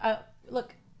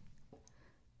 Look.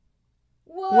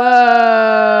 Whoa!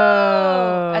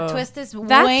 A twist is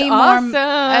That's way awesome. more.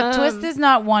 A twist is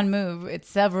not one move; it's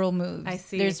several moves. I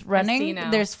see. There's I running, see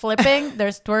now. there's flipping,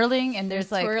 there's twirling, and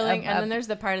there's like twirling, and then there's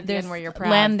the part at the end where you're proud.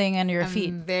 landing on your feet.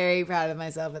 I'm very proud of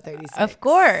myself at 36. Of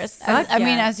course, Fuck I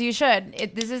mean, yeah. as you should.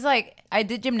 This is like I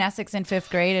did gymnastics in 5th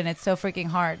grade, and it's so freaking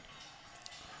hard.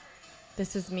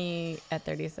 This is me at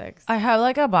 36. I have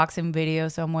like a boxing video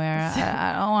somewhere.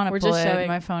 I don't want to We're pull just it. showing-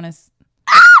 My phone is.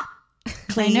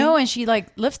 Clean. I know, and she like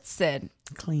lifts it.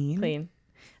 Clean.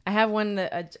 I have one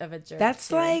of a jerk. That's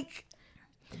too. like,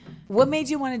 what made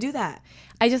you want to do that?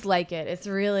 I just like it. It's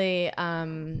really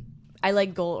I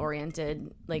like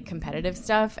goal-oriented, like competitive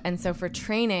stuff. And so for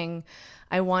training,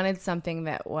 I wanted something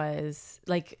that was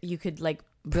like you could like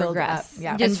Build progress. up,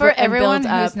 yeah. Just And for build everyone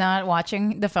up. who's not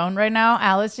watching the phone right now,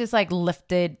 Alice just like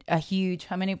lifted a huge,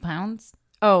 how many pounds?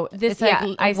 Oh, this It's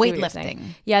like I see what you're saying. weightlifting.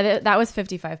 Yeah, that was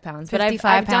 55 pounds. But 55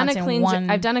 I've done a pounds in clean. one-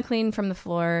 I've done a clean from the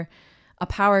floor, a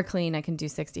power clean. I can do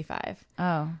 65.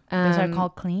 Oh, those are Um,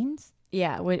 called cleans?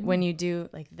 Yeah, when you do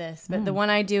like this. But the one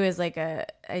I do is like I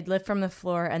lift from the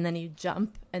floor and then you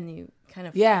jump and you kind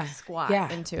of squat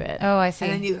into it. Oh, I see.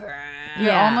 And then you.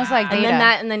 You're almost like and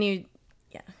Data. then you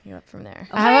you're up from there.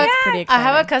 I have, It's pretty I exciting.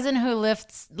 have a cousin who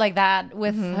lifts like that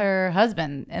with her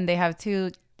husband, and they have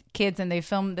 2 kids, and they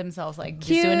film themselves like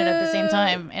just doing it at the same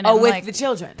time. And Oh, I'm with like, the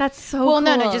children. That's so well, cool.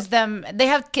 no, just them. They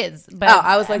have kids, but Oh,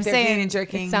 I was like, I'm they're saying clean and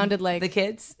jerking. it sounded like- the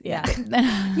kids. Yeah.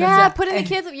 yeah, Yeah, put in the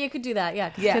kids. You could do that. Yeah,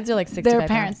 'cause Yeah. kids are like 65 their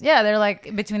parents. pounds. Yeah, they're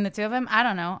like between the 2 of them. I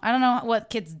don't know what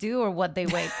kids do or what they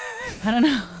weigh. I don't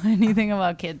know anything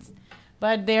about kids,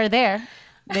 but they're there.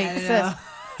 They I don't exist. know.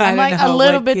 I'm I like don't a know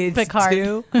little what bit kids Picard.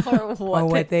 do Or or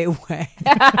what they weigh.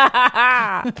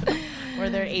 or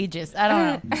their ages. I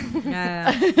don't know.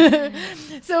 I don't know.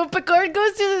 So Picard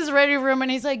goes to this ready room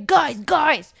and he's like,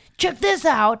 guys, check this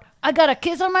out. I got a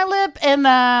kiss on my lip.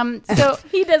 And so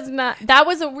He does not. That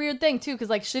was a weird thing too, because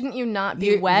like, shouldn't you not be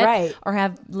You're wet right. or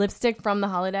have lipstick from the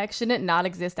holodeck? Shouldn't it not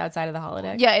exist outside of the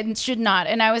holodeck? yeah, it should not.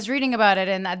 And I was reading about it.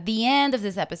 And at the end of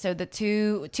this episode, the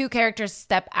two characters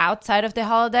step outside of the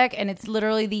holodeck. And it's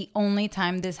literally the only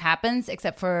time this happens,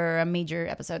 except for a major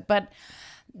episode. But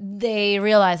they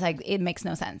realize like it makes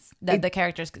no sense that the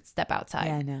characters could step outside.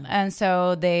 Yeah, I know. And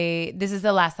so this is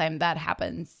the last time that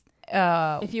happens.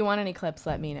 If you want any clips,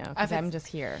 let me know, because I'm just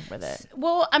here with it.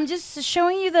 Well, I'm just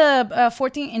showing you the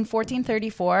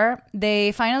 1434.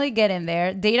 They finally get in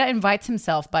there. Data invites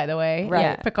himself, by the way. Right.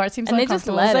 Yeah. Picard seems And they just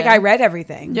uncomfortable. let It's like him. I read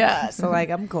everything. Yeah. So like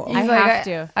I'm cool. He's I like, have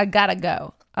to. I gotta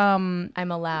go. I'm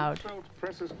allowed.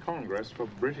 Presses Congress for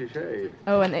British aid.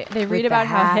 Oh, and they read the about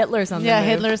how hat. Hitler's on the Yeah, move,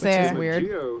 Hitler's which there. is weird.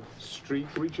 Geo streak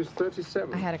reaches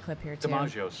 37. I had a clip here too.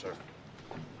 DiMaggio, sir.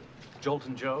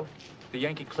 Jolton Joe, the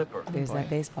Yankee Clipper. There's that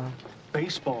baseball.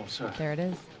 Baseball, sir. There it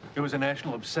is. It was a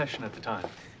national obsession at the time.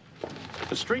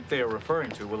 The streak they are referring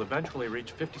to will eventually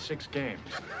reach 56 games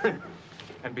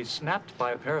and be snapped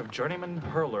by a pair of journeyman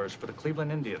hurlers for the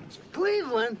Cleveland Indians.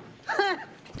 Cleveland?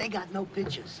 They got no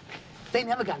pitches. They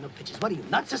never got no pitches. What are you,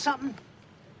 nuts or something?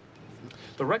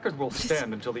 The record will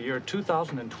stand until the year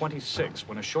 2026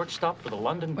 when a shortstop for the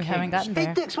London We Kings... haven't gotten Hey,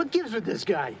 there. Dix, what gives with this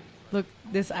guy? Look,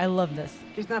 I love this.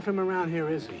 He's not from around here,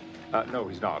 is he? No,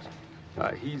 he's not.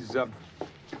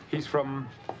 He's from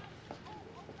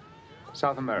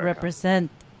South America.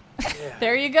 Represent.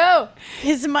 There you go.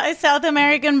 He's my South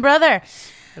American brother.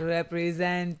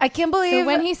 Represent. I can't believe So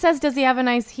when he says, he has a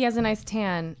nice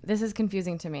tan, this is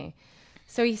confusing to me.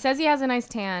 So he says he has a nice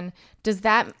tan. Does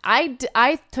that,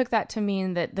 I took that to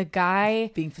mean that the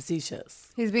guy, Being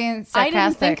facetious. he's being I sarcastic.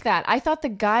 didn't think that. I thought the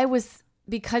guy was,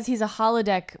 because he's a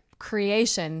holodeck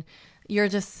creation, you're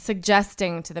just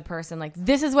suggesting to the person, like,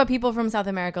 this is what people from South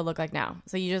America look like now.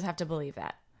 So you just have to believe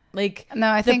that. Like, No,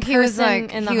 I the think he was person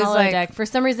like in the he was holodeck. like, For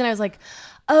some reason, I was like,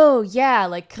 oh yeah,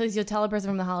 like, because you'll tell a person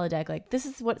from the holodeck, like, this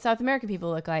is what South American people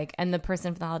look like, and the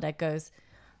person from the holodeck goes,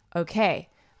 okay,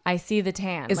 I see the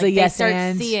tan. It's like, a yes they start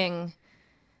and. seeing,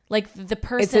 Like the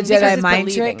person. It's a Jedi just mind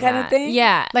believing trick kind of that. thing?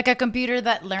 Yeah. Like a computer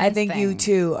that learns I think you things.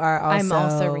 two are also. I'm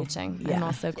also reaching. Yeah. I'm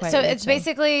also quite So reaching. it's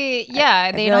basically, yeah,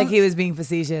 I they feel don't. like he was being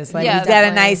facetious. Like Yeah, he's got a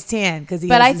definitely. nice tan because he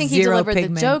But has I think he zero delivered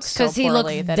pigment. the jokes so 'Cause he looks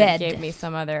poorly that dead. it gave me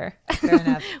some other Fair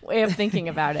enough. way of thinking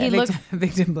about it. He looks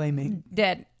Victim blaming.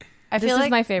 dead. I this feel is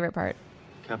like my favorite part.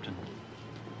 Captain,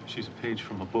 she's a page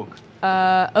from a book. Okay,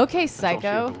 That's all she ever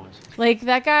Psycho. was. Like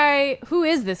that guy. Who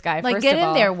is this guy? like first get of in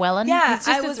all? there, Wellen. Yeah, He's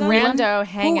just this wondering, rando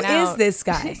hanging who out. is this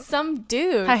guy? Some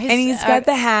dude. How And he's got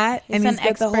the hat, and an he's got the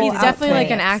expert. whole He's definitely like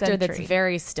outfit. an actor that's Sentry.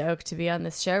 very stoked to be on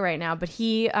this show right now. But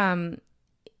he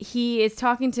is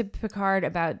talking to Picard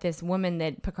about this woman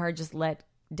that Picard just let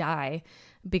die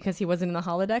because he wasn't in the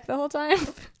holodeck the whole time.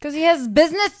 Because he has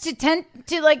business to tend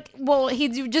to, like, well, he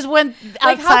just went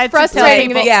Like how outside to frustrating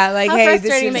play. that, Yeah, like, how hey, this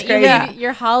frustrating shit's that you crazy. leave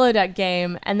your holodeck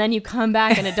game and then you come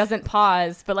back and it doesn't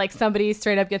pause, but like somebody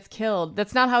straight up gets killed.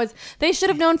 That's not how it's. They should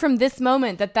have known from this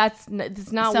moment that that's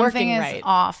not Something working is right.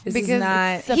 off This is because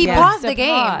not- he yeah. paused to the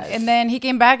game pause. and then he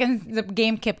came back and the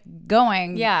game kept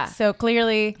going. Yeah. So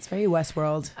clearly, It's very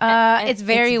Westworld. it's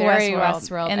very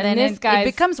Westworld. and, And then this it guy's-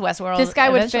 becomes Westworld. This guy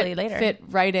would eventually fit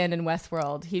right in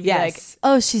Westworld. He'd be Yes. like,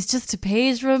 "Oh, she's just a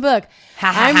page from a book.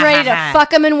 Ha, ha, I'm ha, ready ha, to ha."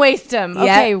 fuck him and waste him." Yep.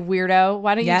 Okay, weirdo.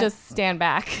 Why don't Yep. you just stand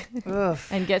back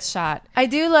and get shot? I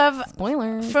do love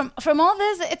Spoilers. from all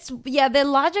this. It's the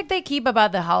logic they keep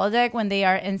about the holodeck when they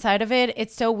are inside of it.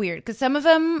 It's so weird because some of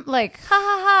them like ha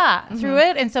ha ha through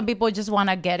it, and some people just want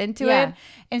to get into Yeah. it.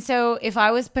 And so if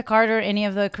I was Picard or any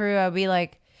of the crew, I'd be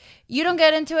like, you don't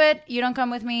get into it. You don't come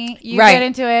with me. You Right. get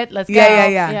into it. Let's Yeah,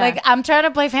 go. yeah. Like I'm trying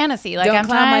to play fantasy. Like Don't I'm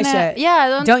clown trying my to, shit.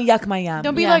 Yeah. Don't yuck my yum.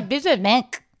 Don't be Yeah. like this is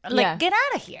Nick. Like Yeah. get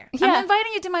out of here. Yeah. I'm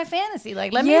inviting you to my fantasy.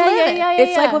 Like let me Yeah, live yeah, it. yeah,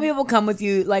 It's like when people come with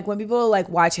you, like when people like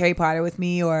watch Harry Potter with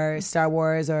me or Star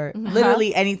Wars or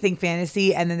literally anything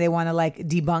fantasy, and then they want to like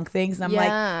debunk things. And I'm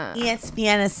Yeah. like, it's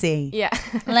fantasy. Yeah.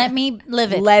 Let me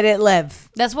live it. Let it live.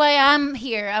 That's why I'm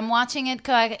here. I'm watching it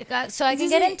so I can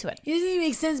get into it. It doesn't even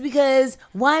make sense because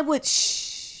why would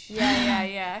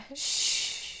Yeah.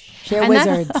 they're And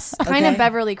wizards? that's kind of okay?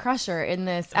 Beverly Crusher in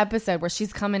this episode where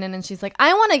she's coming in and she's like,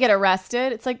 I want to get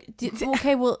arrested. It's like,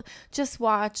 okay, well, just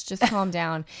watch, just calm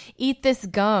down. Eat this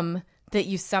gum that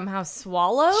you somehow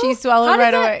swallow. She swallowed How does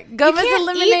right that- away. Gum you is can't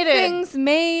eliminated. Eat things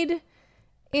made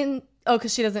in. Oh,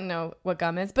 because she doesn't know what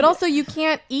gum is. But also, you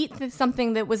can't eat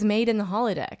something that was made in the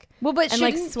holodeck. Well, but and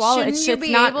like shouldn't, swallow it. shouldn't you Shit's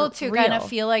be not able to real. kind of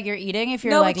feel like you're eating if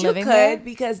you're No, like but you living could there?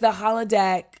 because the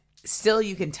holodeck still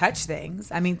you can touch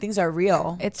things. I mean, things are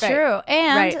real. It's Right. true,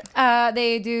 and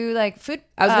they do like food.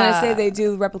 I was gonna say they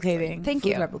do replicating. Thank food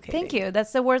you, Replicating. thank you.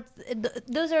 That's the word.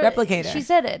 Those are Replicator. She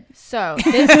said it. So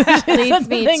this leads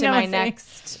me thing to I my was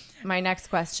saying. next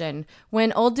question.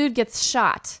 When old dude gets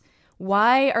shot,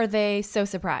 why are they so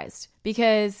surprised?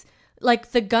 Because like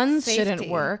the guns shouldn't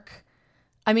Safety. work.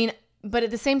 I mean, but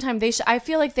at the same time, I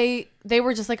feel like they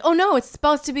were just like, oh no, it's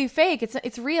supposed to be fake.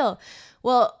 It's real.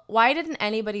 Well, why didn't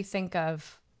anybody think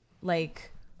of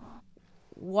like,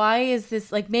 why is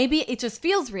this like, maybe it just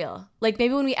feels real. Like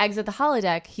maybe when we exit the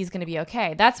holodeck, he's going to be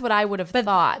okay. That's what I would have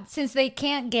thought. Since they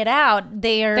can't get out,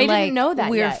 they They like, didn't know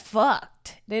that we're yet. fucked.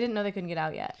 They didn't know they couldn't get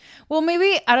out yet. Well,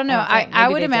 maybe I don't know. I don't think. I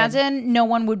Maybe would they did. imagine no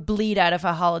one would bleed out of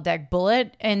a holodeck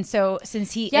bullet, and so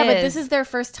since he Yeah, but this is their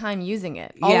first time using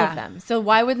it, all Yeah. of them. So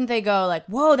why wouldn't they go like,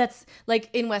 whoa, that's like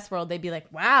in Westworld, they'd be like,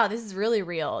 wow, this is really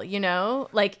real, you know?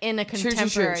 Like in a True,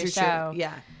 contemporary show.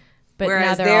 Yeah. But now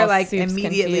Whereas they're, they're all like soups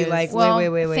immediately confused. like, well,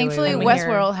 wait. thankfully, wait.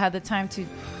 Westworld had the time to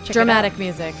check dramatic It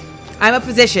music. I'm a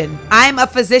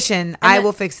physician. I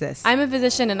will fix this. I'm a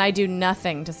physician and I do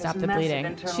nothing to stop the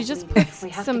bleeding. She just puts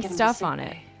some stuff on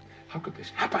it. How could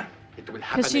this happen? It will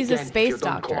happen Because she's a again if space you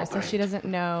don't doctor, so cooperate. she doesn't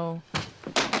know.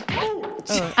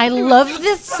 out. I love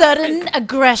this sudden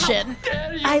aggression.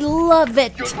 I love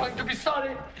it. You're going to be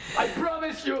sorry. I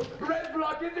promise you. Red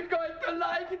Block isn't going to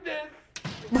like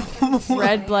this.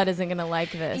 Red Blood isn't going to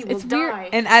like this. It's weird.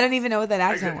 and I don't even know what that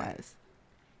accent was.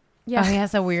 Yeah. Oh, he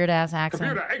has a weird ass accent.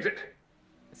 Computer, exit.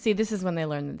 See, this is when they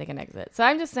learn that they can exit. So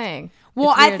I'm just saying.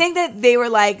 Well, it's I weird. think that they were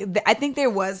like, I think there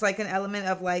was like an element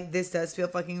of like, this does feel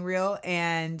fucking real.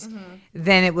 And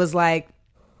then it was like,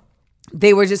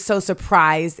 they were just so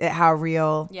surprised at how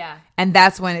real. Yeah. And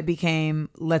that's when it became,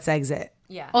 let's exit.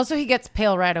 Yeah. Also, he gets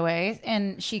pale right away,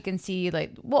 and she can see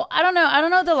like. Well, I don't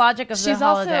know the logic of the she's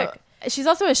holodeck. she's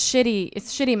also it's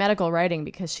shitty medical writing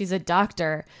because she's a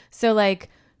doctor. So like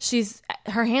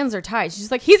her hands are tied.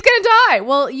 She's like, he's gonna die.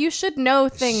 Well, you should know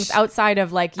things outside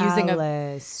of like using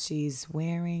Alice, she's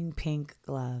wearing pink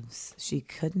gloves. She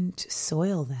couldn't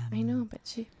soil them. I know, but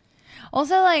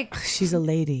Also, like, She's a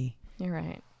lady. you're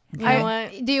right. You know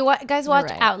what? do you guys watch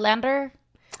right. Outlander?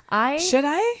 I Should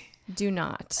I? Do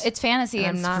not. It's fantasy.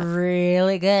 I'm It's not-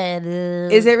 really good.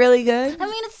 Is it really good? I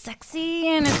mean, it's sexy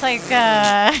and it's like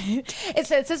it's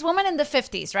this woman in the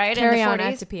 50s, right? Carry in the on. 40s. I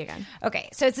have to pee again. Okay,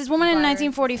 so it's this woman in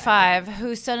 1945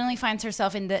 who suddenly finds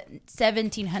herself in the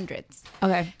 1700s.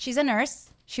 Okay. She's a nurse.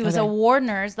 She was a war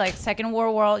nurse, like Second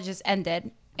World War just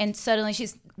ended, and suddenly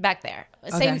she's back there.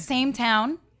 Same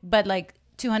town, but like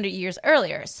 200 years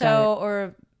earlier. So,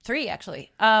 or 3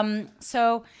 actually.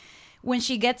 So when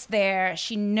she gets there,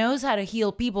 she knows how to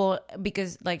heal people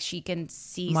because like she can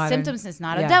see symptoms. It's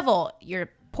not a devil. You're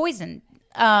poisoned.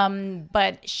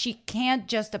 But she can't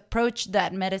just approach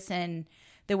that medicine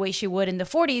the way she would in the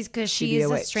 40s because she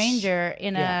is a stranger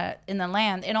in the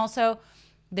land. And also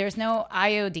there's no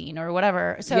iodine or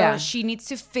whatever. So she needs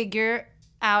to figure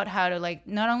out how to like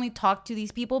not only talk to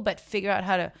these people, but figure out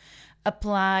how to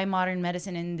apply modern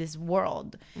medicine in this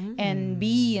world and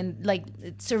be and like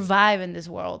survive in this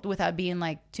world without being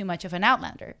like too much of an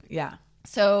outlander. Yeah.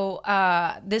 So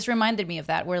this reminded me of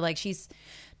that, where like she's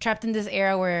trapped in this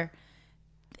era where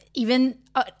even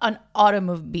an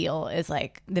automobile is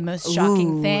like the most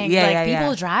shocking thing.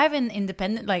 People drive in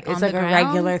independent, like it's on like the a ground.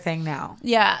 regular thing now.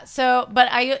 Yeah. So, but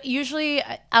I usually,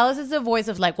 Alice is the voice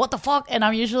of like, what the fuck? And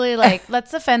I'm usually like,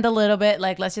 let's offend a little bit.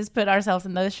 Like, let's just put ourselves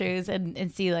in those shoes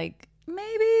and see like,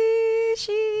 maybe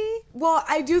she. Well,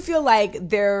 I do feel like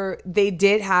they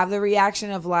did have the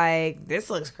reaction of like, this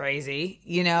looks crazy,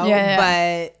 you know?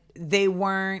 But they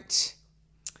weren't.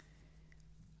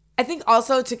 I think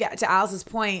also to get to Alice's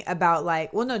point about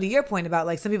like, well, no, to your point about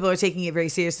like some people are taking it very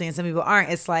seriously and some people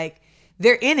aren't. It's like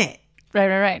they're in it.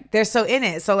 Right. They're so in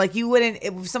it. So like you wouldn't,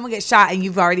 if someone gets shot and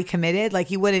you've already committed,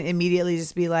 like you wouldn't immediately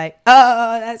just be like,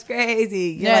 oh, that's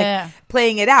crazy. You're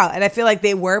playing it out. And I feel like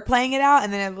they were playing it out.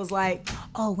 And then it was like,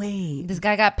 oh, wait. This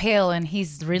guy got pale and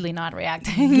he's really not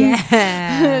reacting.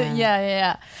 Yeah.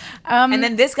 Yeah. And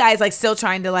then this guy is like still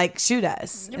trying to like shoot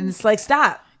us. And it's like,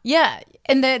 stop. Yeah.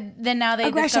 And then now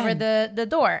they discovered the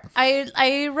door.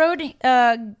 I wrote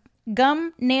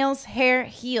gum, nails, hair,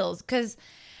 heels because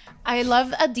I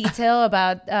love a detail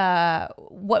about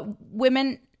what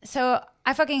women. So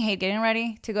I fucking hate getting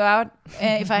ready to go out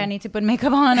if I need to put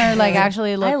makeup on or like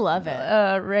actually look. I love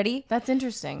it. Ready. That's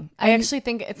interesting. I actually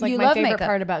think it's like my favorite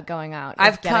part about going out.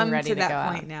 I've getting come ready to go that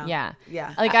out. point now.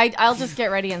 Yeah. Like I'll just get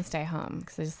ready and stay home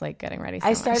because I just like getting ready. So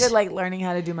I started much. like learning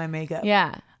how to do my makeup.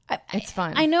 Yeah. It's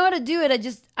fun. I know how to do it.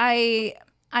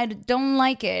 I don't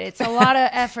like it. It's a lot of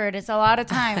effort. It's a lot of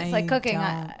time. It's like cooking.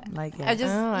 Like it. I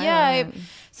just I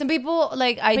some people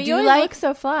like but you always look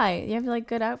so fly. You have like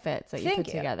good outfits that you put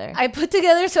together. I put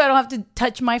together so I don't have to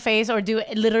touch my face or do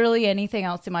literally anything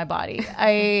else to my body.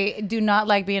 I do not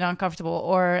like being uncomfortable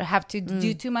or have to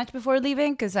do too much before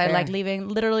leaving because I like leaving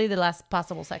literally the last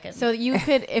possible second. So you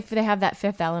could, if they have that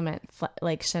Fifth Element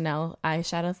like Chanel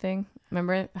eyeshadow thing.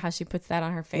 Remember how she puts that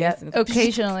on her face? Yeah,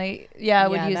 occasionally. Yeah, I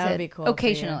would use that it. Would be cool.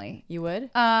 Occasionally. You would?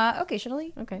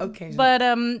 Occasionally. Okay. Occasionally. But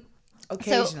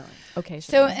occasionally.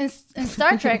 So in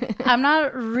Star Trek, I'm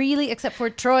not really, except for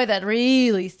Troy, that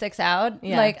really sticks out.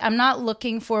 Yeah. Like I'm not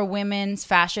looking for women's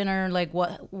fashion or like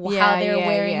how they're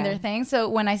wearing their things. So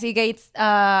when I see Gates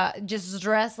just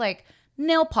dress like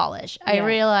nail polish, I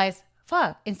realize,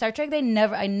 fuck, in Star Trek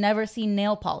I never see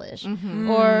nail polish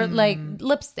or like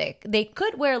lipstick. They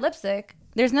could wear lipstick.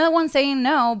 There's no one saying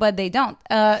no, but they don't.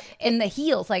 And the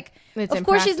heels, like, it's of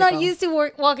course she's not used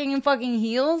to walking in fucking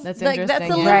heels. That's like, interesting.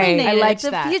 that's eliminated. I liked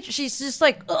it's that. Future. She's just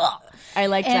like, ugh. I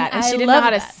liked that. And I she didn't know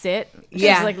how to that. sit.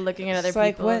 Yeah. She's like looking at other It's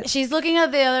like, people. what? She's looking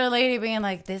at the other lady being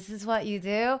like, this is what you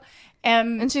do.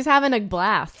 And she's having a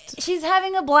blast. She's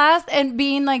having a blast and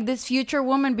being like this future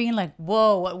woman being like,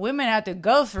 whoa, what women have to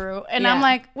go through. And I'm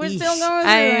like, we're still going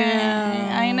through it.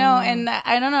 I know. And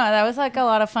I don't know. That was like a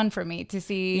lot of fun for me to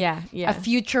see a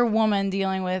future woman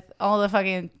dealing with all the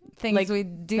fucking things like, we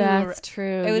do. That's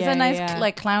true. It was a nice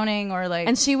like clowning or like.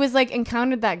 And she was like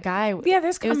encountered that guy. Yeah,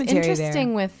 there's commentary. It was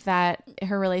interesting with that,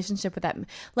 her relationship with that.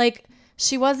 Like,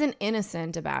 she wasn't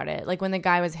innocent about it. Like when the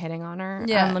guy was hitting on her.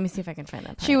 Yeah. Let me see if I can find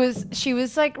that part. She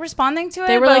was like responding to it.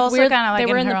 They were but like also weird. Kind of like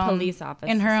they were in the own, police office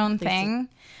in her own thing.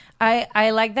 I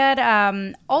like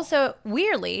that. Also,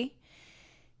 weirdly,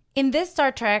 in this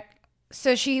Star Trek,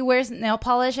 so she wears nail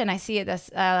polish, and I see it as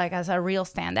as a real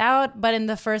standout. But in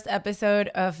the first episode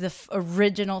of the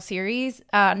original series,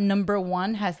 number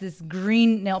 1 has this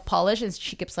green nail polish, and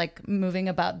she keeps like moving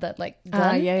about that like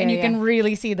gun, and you can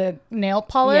really see the nail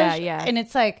polish. Yeah. And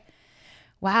it's like,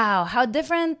 wow, how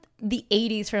different the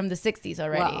 80s from the 60s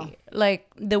already. Wow. Like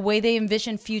the way they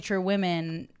envision future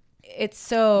women, it's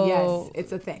so yes,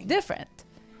 it's a thing. different.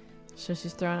 So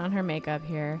she's throwing on her makeup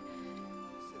here.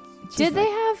 Did they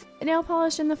have nail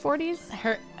polish in the 40s?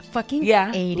 Her fucking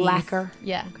 80s. lacquer.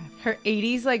 Yeah. Her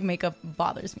 80s like makeup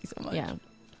bothers me so much. Yeah.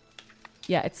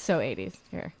 Yeah, it's so 80s.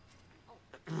 Here.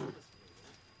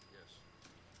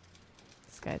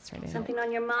 This guy's trying to hit. Something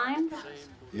on your mind?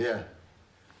 Yeah.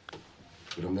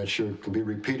 But I'm not sure it can be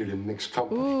repeated in mixed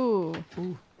company. Ooh.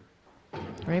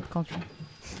 Rape culture.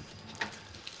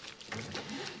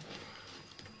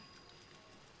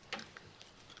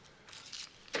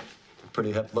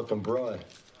 Pretty hot looking broad.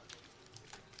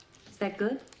 Is that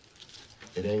good?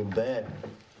 It ain't bad.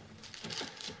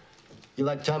 You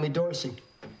like Tommy Dorsey?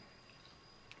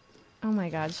 Oh my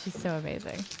God, she's so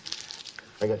amazing.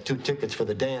 I got 2 tickets for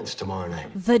the dance tomorrow night.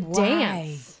 The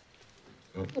dance.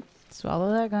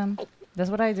 Swallow that gum. That's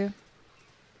what I do. You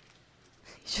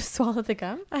just swallowed the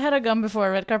gum? I had a gum before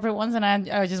a red carpet once, and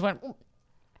I just went.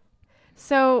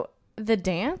 So the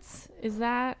dance, is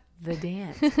that the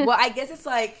dance? Well, I guess it's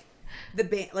like the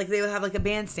band. Like they would have like a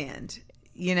bandstand.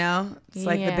 You know, it's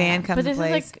like the band comes. But this and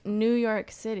plays. is like New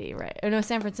York City, right? Or no,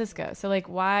 San Francisco. So like,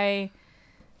 why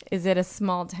is it a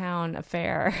small town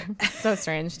affair? So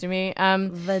strange to me.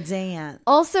 The dance.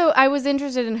 Also, I was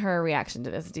interested in her reaction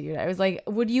to this, dude. I was like,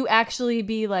 would you actually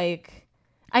be like?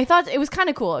 I thought it was kind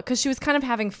of cool because she was kind of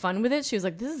having fun with it. She was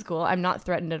like, "This is cool. I'm not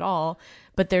threatened at all."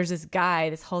 But there's this guy,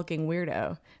 this hulking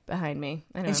weirdo behind me.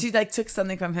 I know. And she like took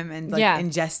something from him and like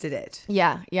ingested it.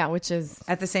 Yeah, which is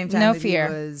at the same time no that fear.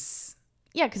 He was.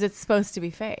 Yeah, because it's supposed to be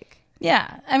fake.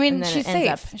 Yeah, I mean, she's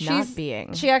safe. Not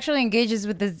being. She actually engages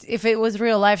with this. If it was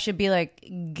real life, she'd be like,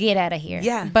 "Get out of here."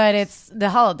 Yeah, but it's the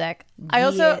holodeck.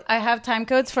 I have time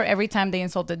codes for every time they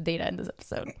insulted Data in this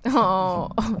episode.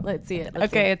 Oh, let's see it.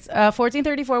 Okay, it's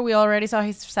 1434. We already saw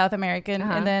he's South American,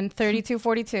 and then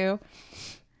 3242.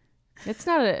 It's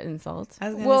not an insult.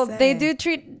 Well, they do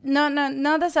treat not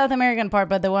the South American part,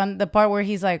 but the part where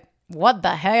he's like, "What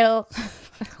the hell?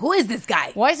 Who is this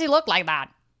guy? Why does he look like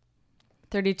that?"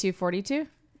 3242?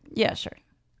 Yeah, sure.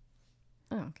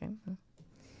 Oh, okay.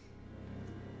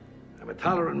 I'm a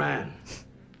tolerant man.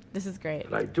 This is great.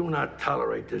 But I do not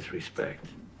tolerate disrespect.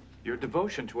 Your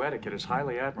devotion to etiquette is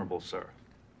highly admirable, sir.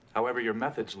 However, your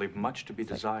methods leave much to be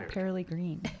desired. Pearly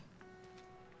green.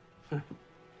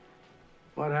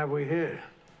 What have we here?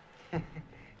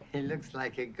 He looks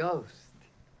like a ghost.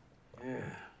 Yeah.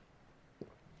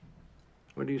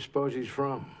 Where do you suppose he's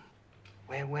from?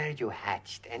 Where were you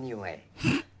hatched, anyway?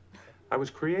 I was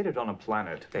created on a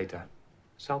planet, Data,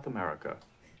 South America.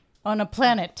 On a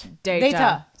planet.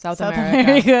 Data. South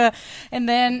America. And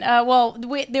then,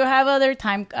 we do have other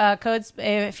time codes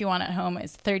if you want at home.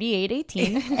 It's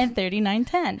 3818 and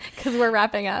 3910. Because we're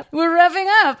wrapping up. We're wrapping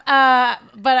up.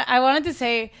 But I wanted to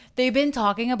say, they've been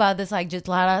talking about this like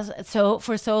Jitlaras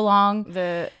for so long.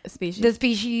 The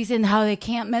species and how they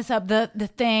can't mess up the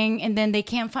thing. And then they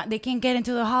can't get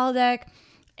into the holodeck.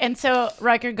 And so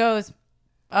Riker goes,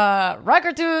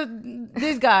 Riker to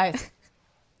these guys.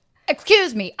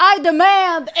 Excuse me, I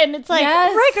demand. And it's like,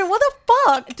 Riker, what the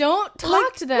fuck? Don't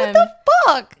talk to them. What the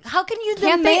fuck? How can you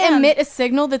Can't they emit a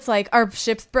signal that's like, our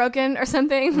ship's broken or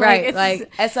something? Right,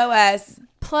 like SOS.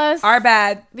 Plus, our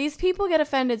bad. These people get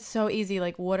offended so easy.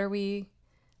 Like, what are we...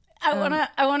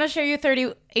 I wanna show you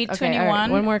 3821. Okay, right.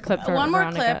 One more clip for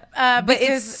Veronica. But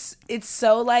it's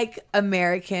so like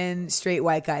American straight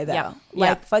white guy though.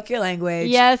 Like fuck your language.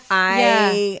 Yes.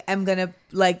 I am gonna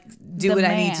like do what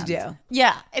I need to do.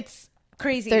 Yeah, it's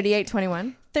crazy.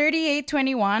 3821.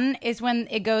 3821 is when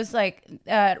it goes like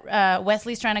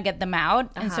Wesley's trying to get them out,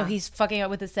 and so he's fucking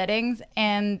up with the settings,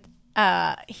 and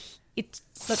it's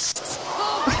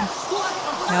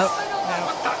nope.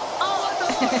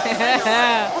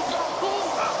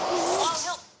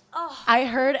 I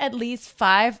heard at least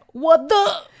 5. What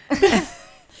the?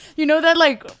 You know that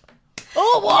like.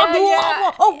 Oh, what I do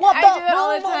that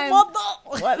all the time.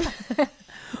 What?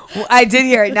 Well, I did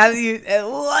hear it. Now that you,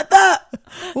 what the?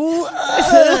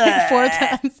 Like 4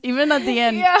 times, even at the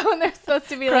end. Yeah, when they're supposed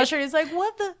to be Crusher like, is like,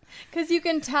 what the? Because you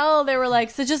can tell they were like,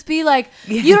 so just be like,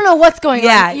 you don't know what's going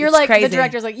on. You're like, crazy. The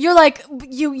director's like, you're like,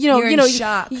 you know, you're in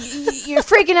shock. You're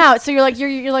freaking out. So you're like,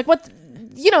 you're like, what?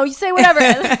 You know, you say whatever.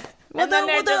 I've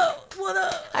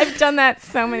done that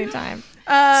so many times.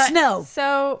 Snow.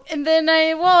 So, and then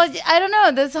I don't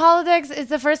know. This holodeck is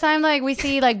the first time like we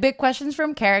see like big questions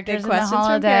from characters in the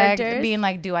holodeck, being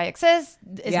like, "Do I exist?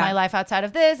 Is my life outside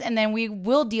of this?" And then we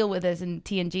will deal with this in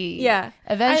TNG,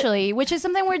 eventually, which is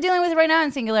something we're dealing with right now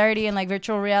in Singularity and like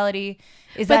virtual reality.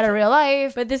 Is that a real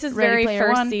life? But this is very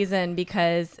first season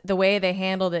because the way they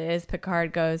handled it is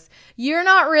Picard goes, "You're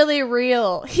not really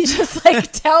real." He just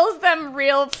like tells them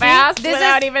real fast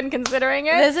without even considering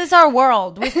it. This is our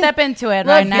world. We step into it. bed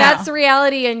Look, right now. that's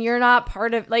reality, and you're not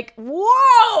part of. Like,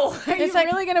 whoa! Are you like-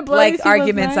 really gonna blow Like these people's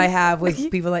arguments I minds? have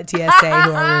with people at TSA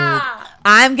who are rude.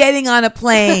 I'm getting on a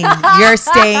plane. You're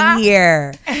staying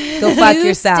here. Go fuck You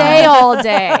yourself. stay all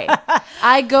day.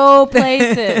 I go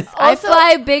places. I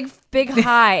fly big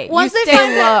high. Once you they stay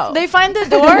find low. they find the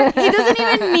door, he doesn't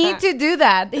even need to do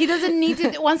that. He doesn't need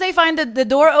to. Once they find that the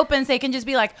door opens, they can just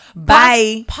be like,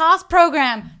 Bye. Pause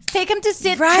program. Take him to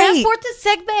sit. Right. Transport to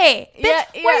sick bay. Bitch, Yeah,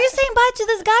 what are yeah. you saying bye to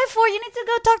this guy for? You need to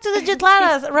go talk to the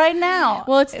Jitladas right now.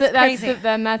 Well, that's crazy.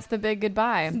 that's the big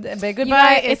goodbye. The big You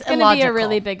goodbye guys, it's is going to be a illogical.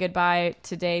 really big goodbye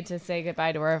today to say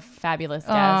goodbye to our fabulous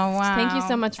guest. Oh, wow. Thank you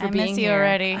so much for I being miss you here.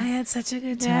 already. I had such a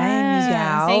good time, you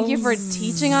gals. Thank you for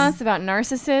teaching us about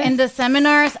narcissists. And the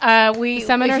seminars, seminars if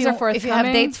are you have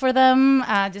forthcoming. dates for them,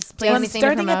 just please. Well, I'm anything to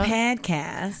starting a promote?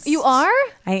 podcast. You are?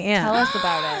 I am. Tell us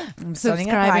about it. I'm starting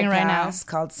a Subscribing podcast right now.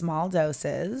 called Small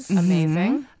Doses.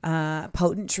 Amazing.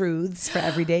 Potent truths for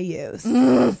everyday use.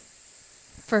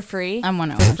 For free? I'm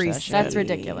gonna watch free that shit. That's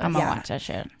ridiculous. I'm gonna Yeah. watch that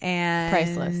shit. And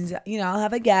Priceless. you know, I'll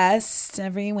have a guest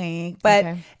every week, but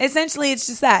Okay. essentially it's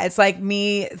just that it's like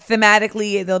me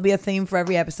thematically. There'll be a theme for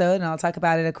every episode, and I'll talk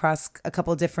about it across a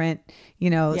couple different,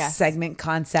 Yes. segment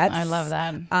concepts. I love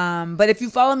that. But if you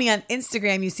follow me on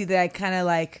Instagram, you see that I kind of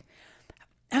like,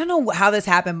 I don't know how this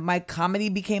happened. My comedy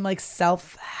became like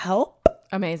self-help.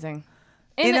 Amazing.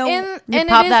 You know, You and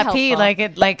pop it is that pee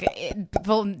helpful. like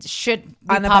people should be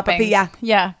On the Papa popping. Pee, yeah.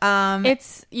 Yeah.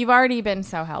 You've already been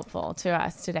so helpful to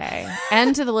us today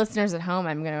and to the listeners at home,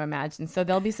 I'm going to imagine. So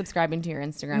they'll be subscribing to your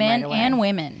Instagram Men right away. and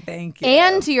women. Thank you.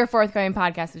 And to your forthcoming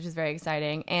podcast, which is very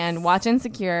exciting. And Watch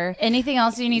Insecure. Anything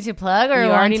else you need to plug or You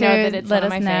want already to know that it's let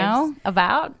one us of my know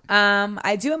about?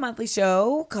 I do a monthly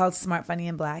show called Smart, Funny,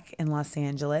 and Black in Los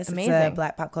Angeles. It's a Amazing.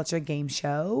 black pop culture game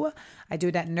show. I do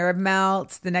it at Nerd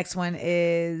Melt. The next one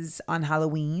is on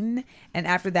Halloween. And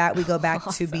after that, we go back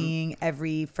to being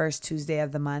every first Tuesday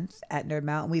of the month at Nerd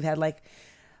Melt. And we've had like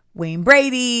Wayne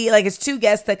Brady. Like it's two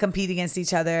guests that compete against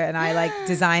each other. And I like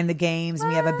design the games. And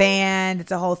we have a band.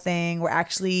 It's a whole thing. We're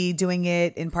actually doing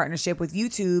it in partnership with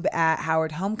YouTube at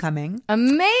Howard Homecoming.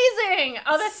 Amazing.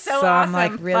 Oh, that's so awesome. I'm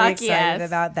like really Fuck excited yes.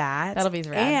 about that. That'll be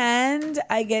rad. And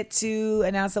I get to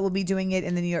announce that we'll be doing it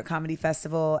in the New York Comedy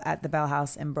Festival at the Bell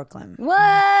House in Brooklyn.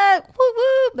 What? Woo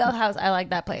woo. Bell House. I like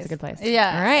that place. It's a good place.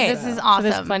 Yeah. All right. This is So awesome.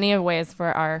 there's plenty of ways for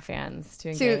our fans to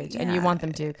engage. And you yeah. want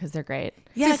them to because they're great.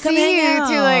 Yeah, to come see hang you, out.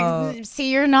 to like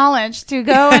see your knowledge, to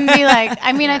go and be like,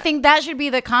 I mean, I think that should be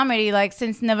the comedy. Like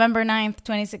since November 9th,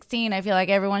 2016, I feel like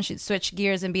everyone should switch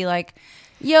gears and be like,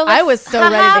 yo, I was so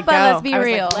ready to but go. let's be I was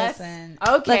real.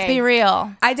 like, Let's be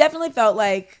real. I definitely felt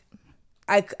like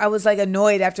I was like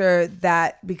annoyed after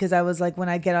that because I was like, when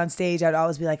I get on stage, I'd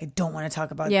always be like, I don't want to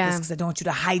talk about Yeah. this because I don't want you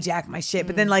to hijack my shit.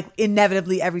 But then like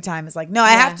inevitably every time it's like, no,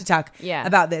 I have to talk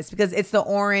about this because it's the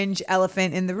orange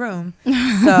elephant in the room.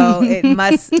 So it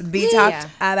must be talked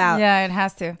about. Yeah, it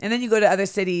has to. And then you go to other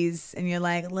cities and you're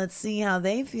like, let's see how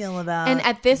they feel about And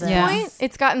at this this. point,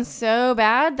 it's gotten so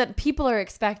bad that people are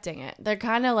expecting it. They're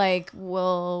kind of like,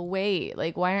 well, wait,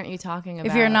 like, why aren't you talking about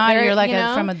it? If you're not, They're- you're like you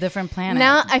know? from a different planet.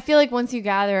 Now, I feel like once you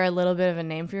gather a little bit of a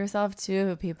name for yourself,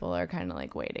 too, people are kind of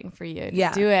like waiting for you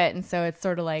to do it. And so it's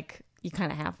sort of like, you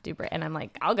kind of have to. And I'm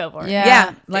like, I'll go for it.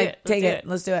 Yeah, Do like it. take Let's it. do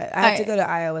Let's do it. I have to go to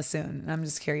Iowa soon. I'm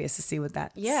just curious to see what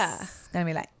that's gonna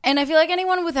be like. And I feel like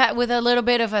anyone with that, with a little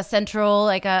bit of a central,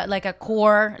 like a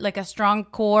core, like a strong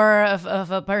core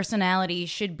of a personality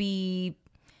should be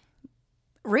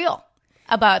real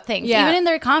about things. Yeah. Even in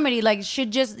their comedy, like should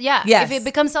just, Yes. if it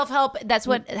becomes self-help, that's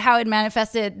how it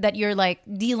manifested that you're like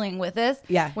dealing with this.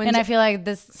 Yeah. And I feel like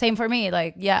the same for me.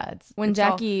 Like, it's When it's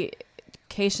all- Jackie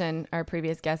Cation, our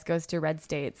previous guest, goes to Red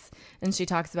States and she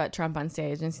talks about Trump on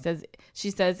stage and she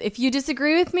says, if you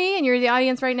disagree with me and you're the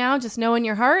audience right now, just know in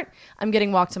your heart, I'm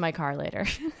getting walked to my car later.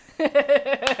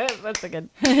 That's a good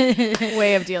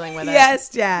way of dealing with it. Yes,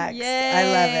 Jax. I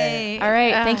love it. All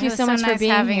right. Thank it you was so much for nice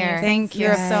being having here. you. Thank you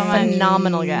You're so a much.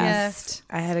 phenomenal Yes. guest.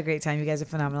 I had a great time. You guys are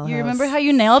phenomenal. You hosts. remember how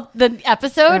you nailed the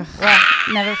episode?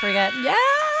 Never forget. Yeah.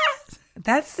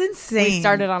 That's insane. We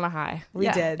started on a high. We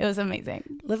did. It was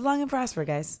amazing. Live long and prosper,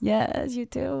 guys. Yes, you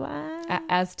too. Bye.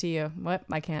 As to you. What?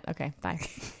 I can't. Okay, bye.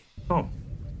 Oh,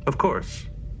 of course.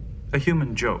 A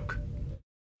human joke.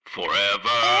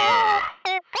 Forever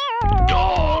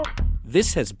Dog.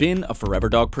 This has been a Forever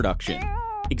Dog production.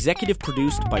 Executive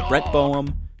produced by Brett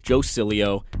Boehm, Joe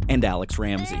Cilio, and Alex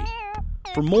Ramsey.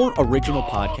 For more original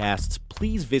podcasts,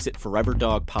 please visit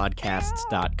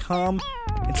foreverdogpodcasts.com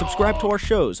and subscribe to our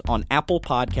shows on Apple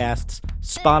Podcasts,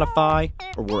 Spotify,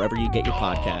 or wherever you get your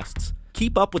podcasts.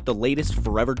 Keep up with the latest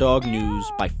Forever Dog news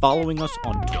by following us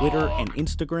on Twitter and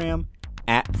Instagram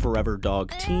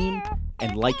 @ForeverDogTeam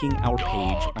and liking our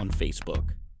page on Facebook.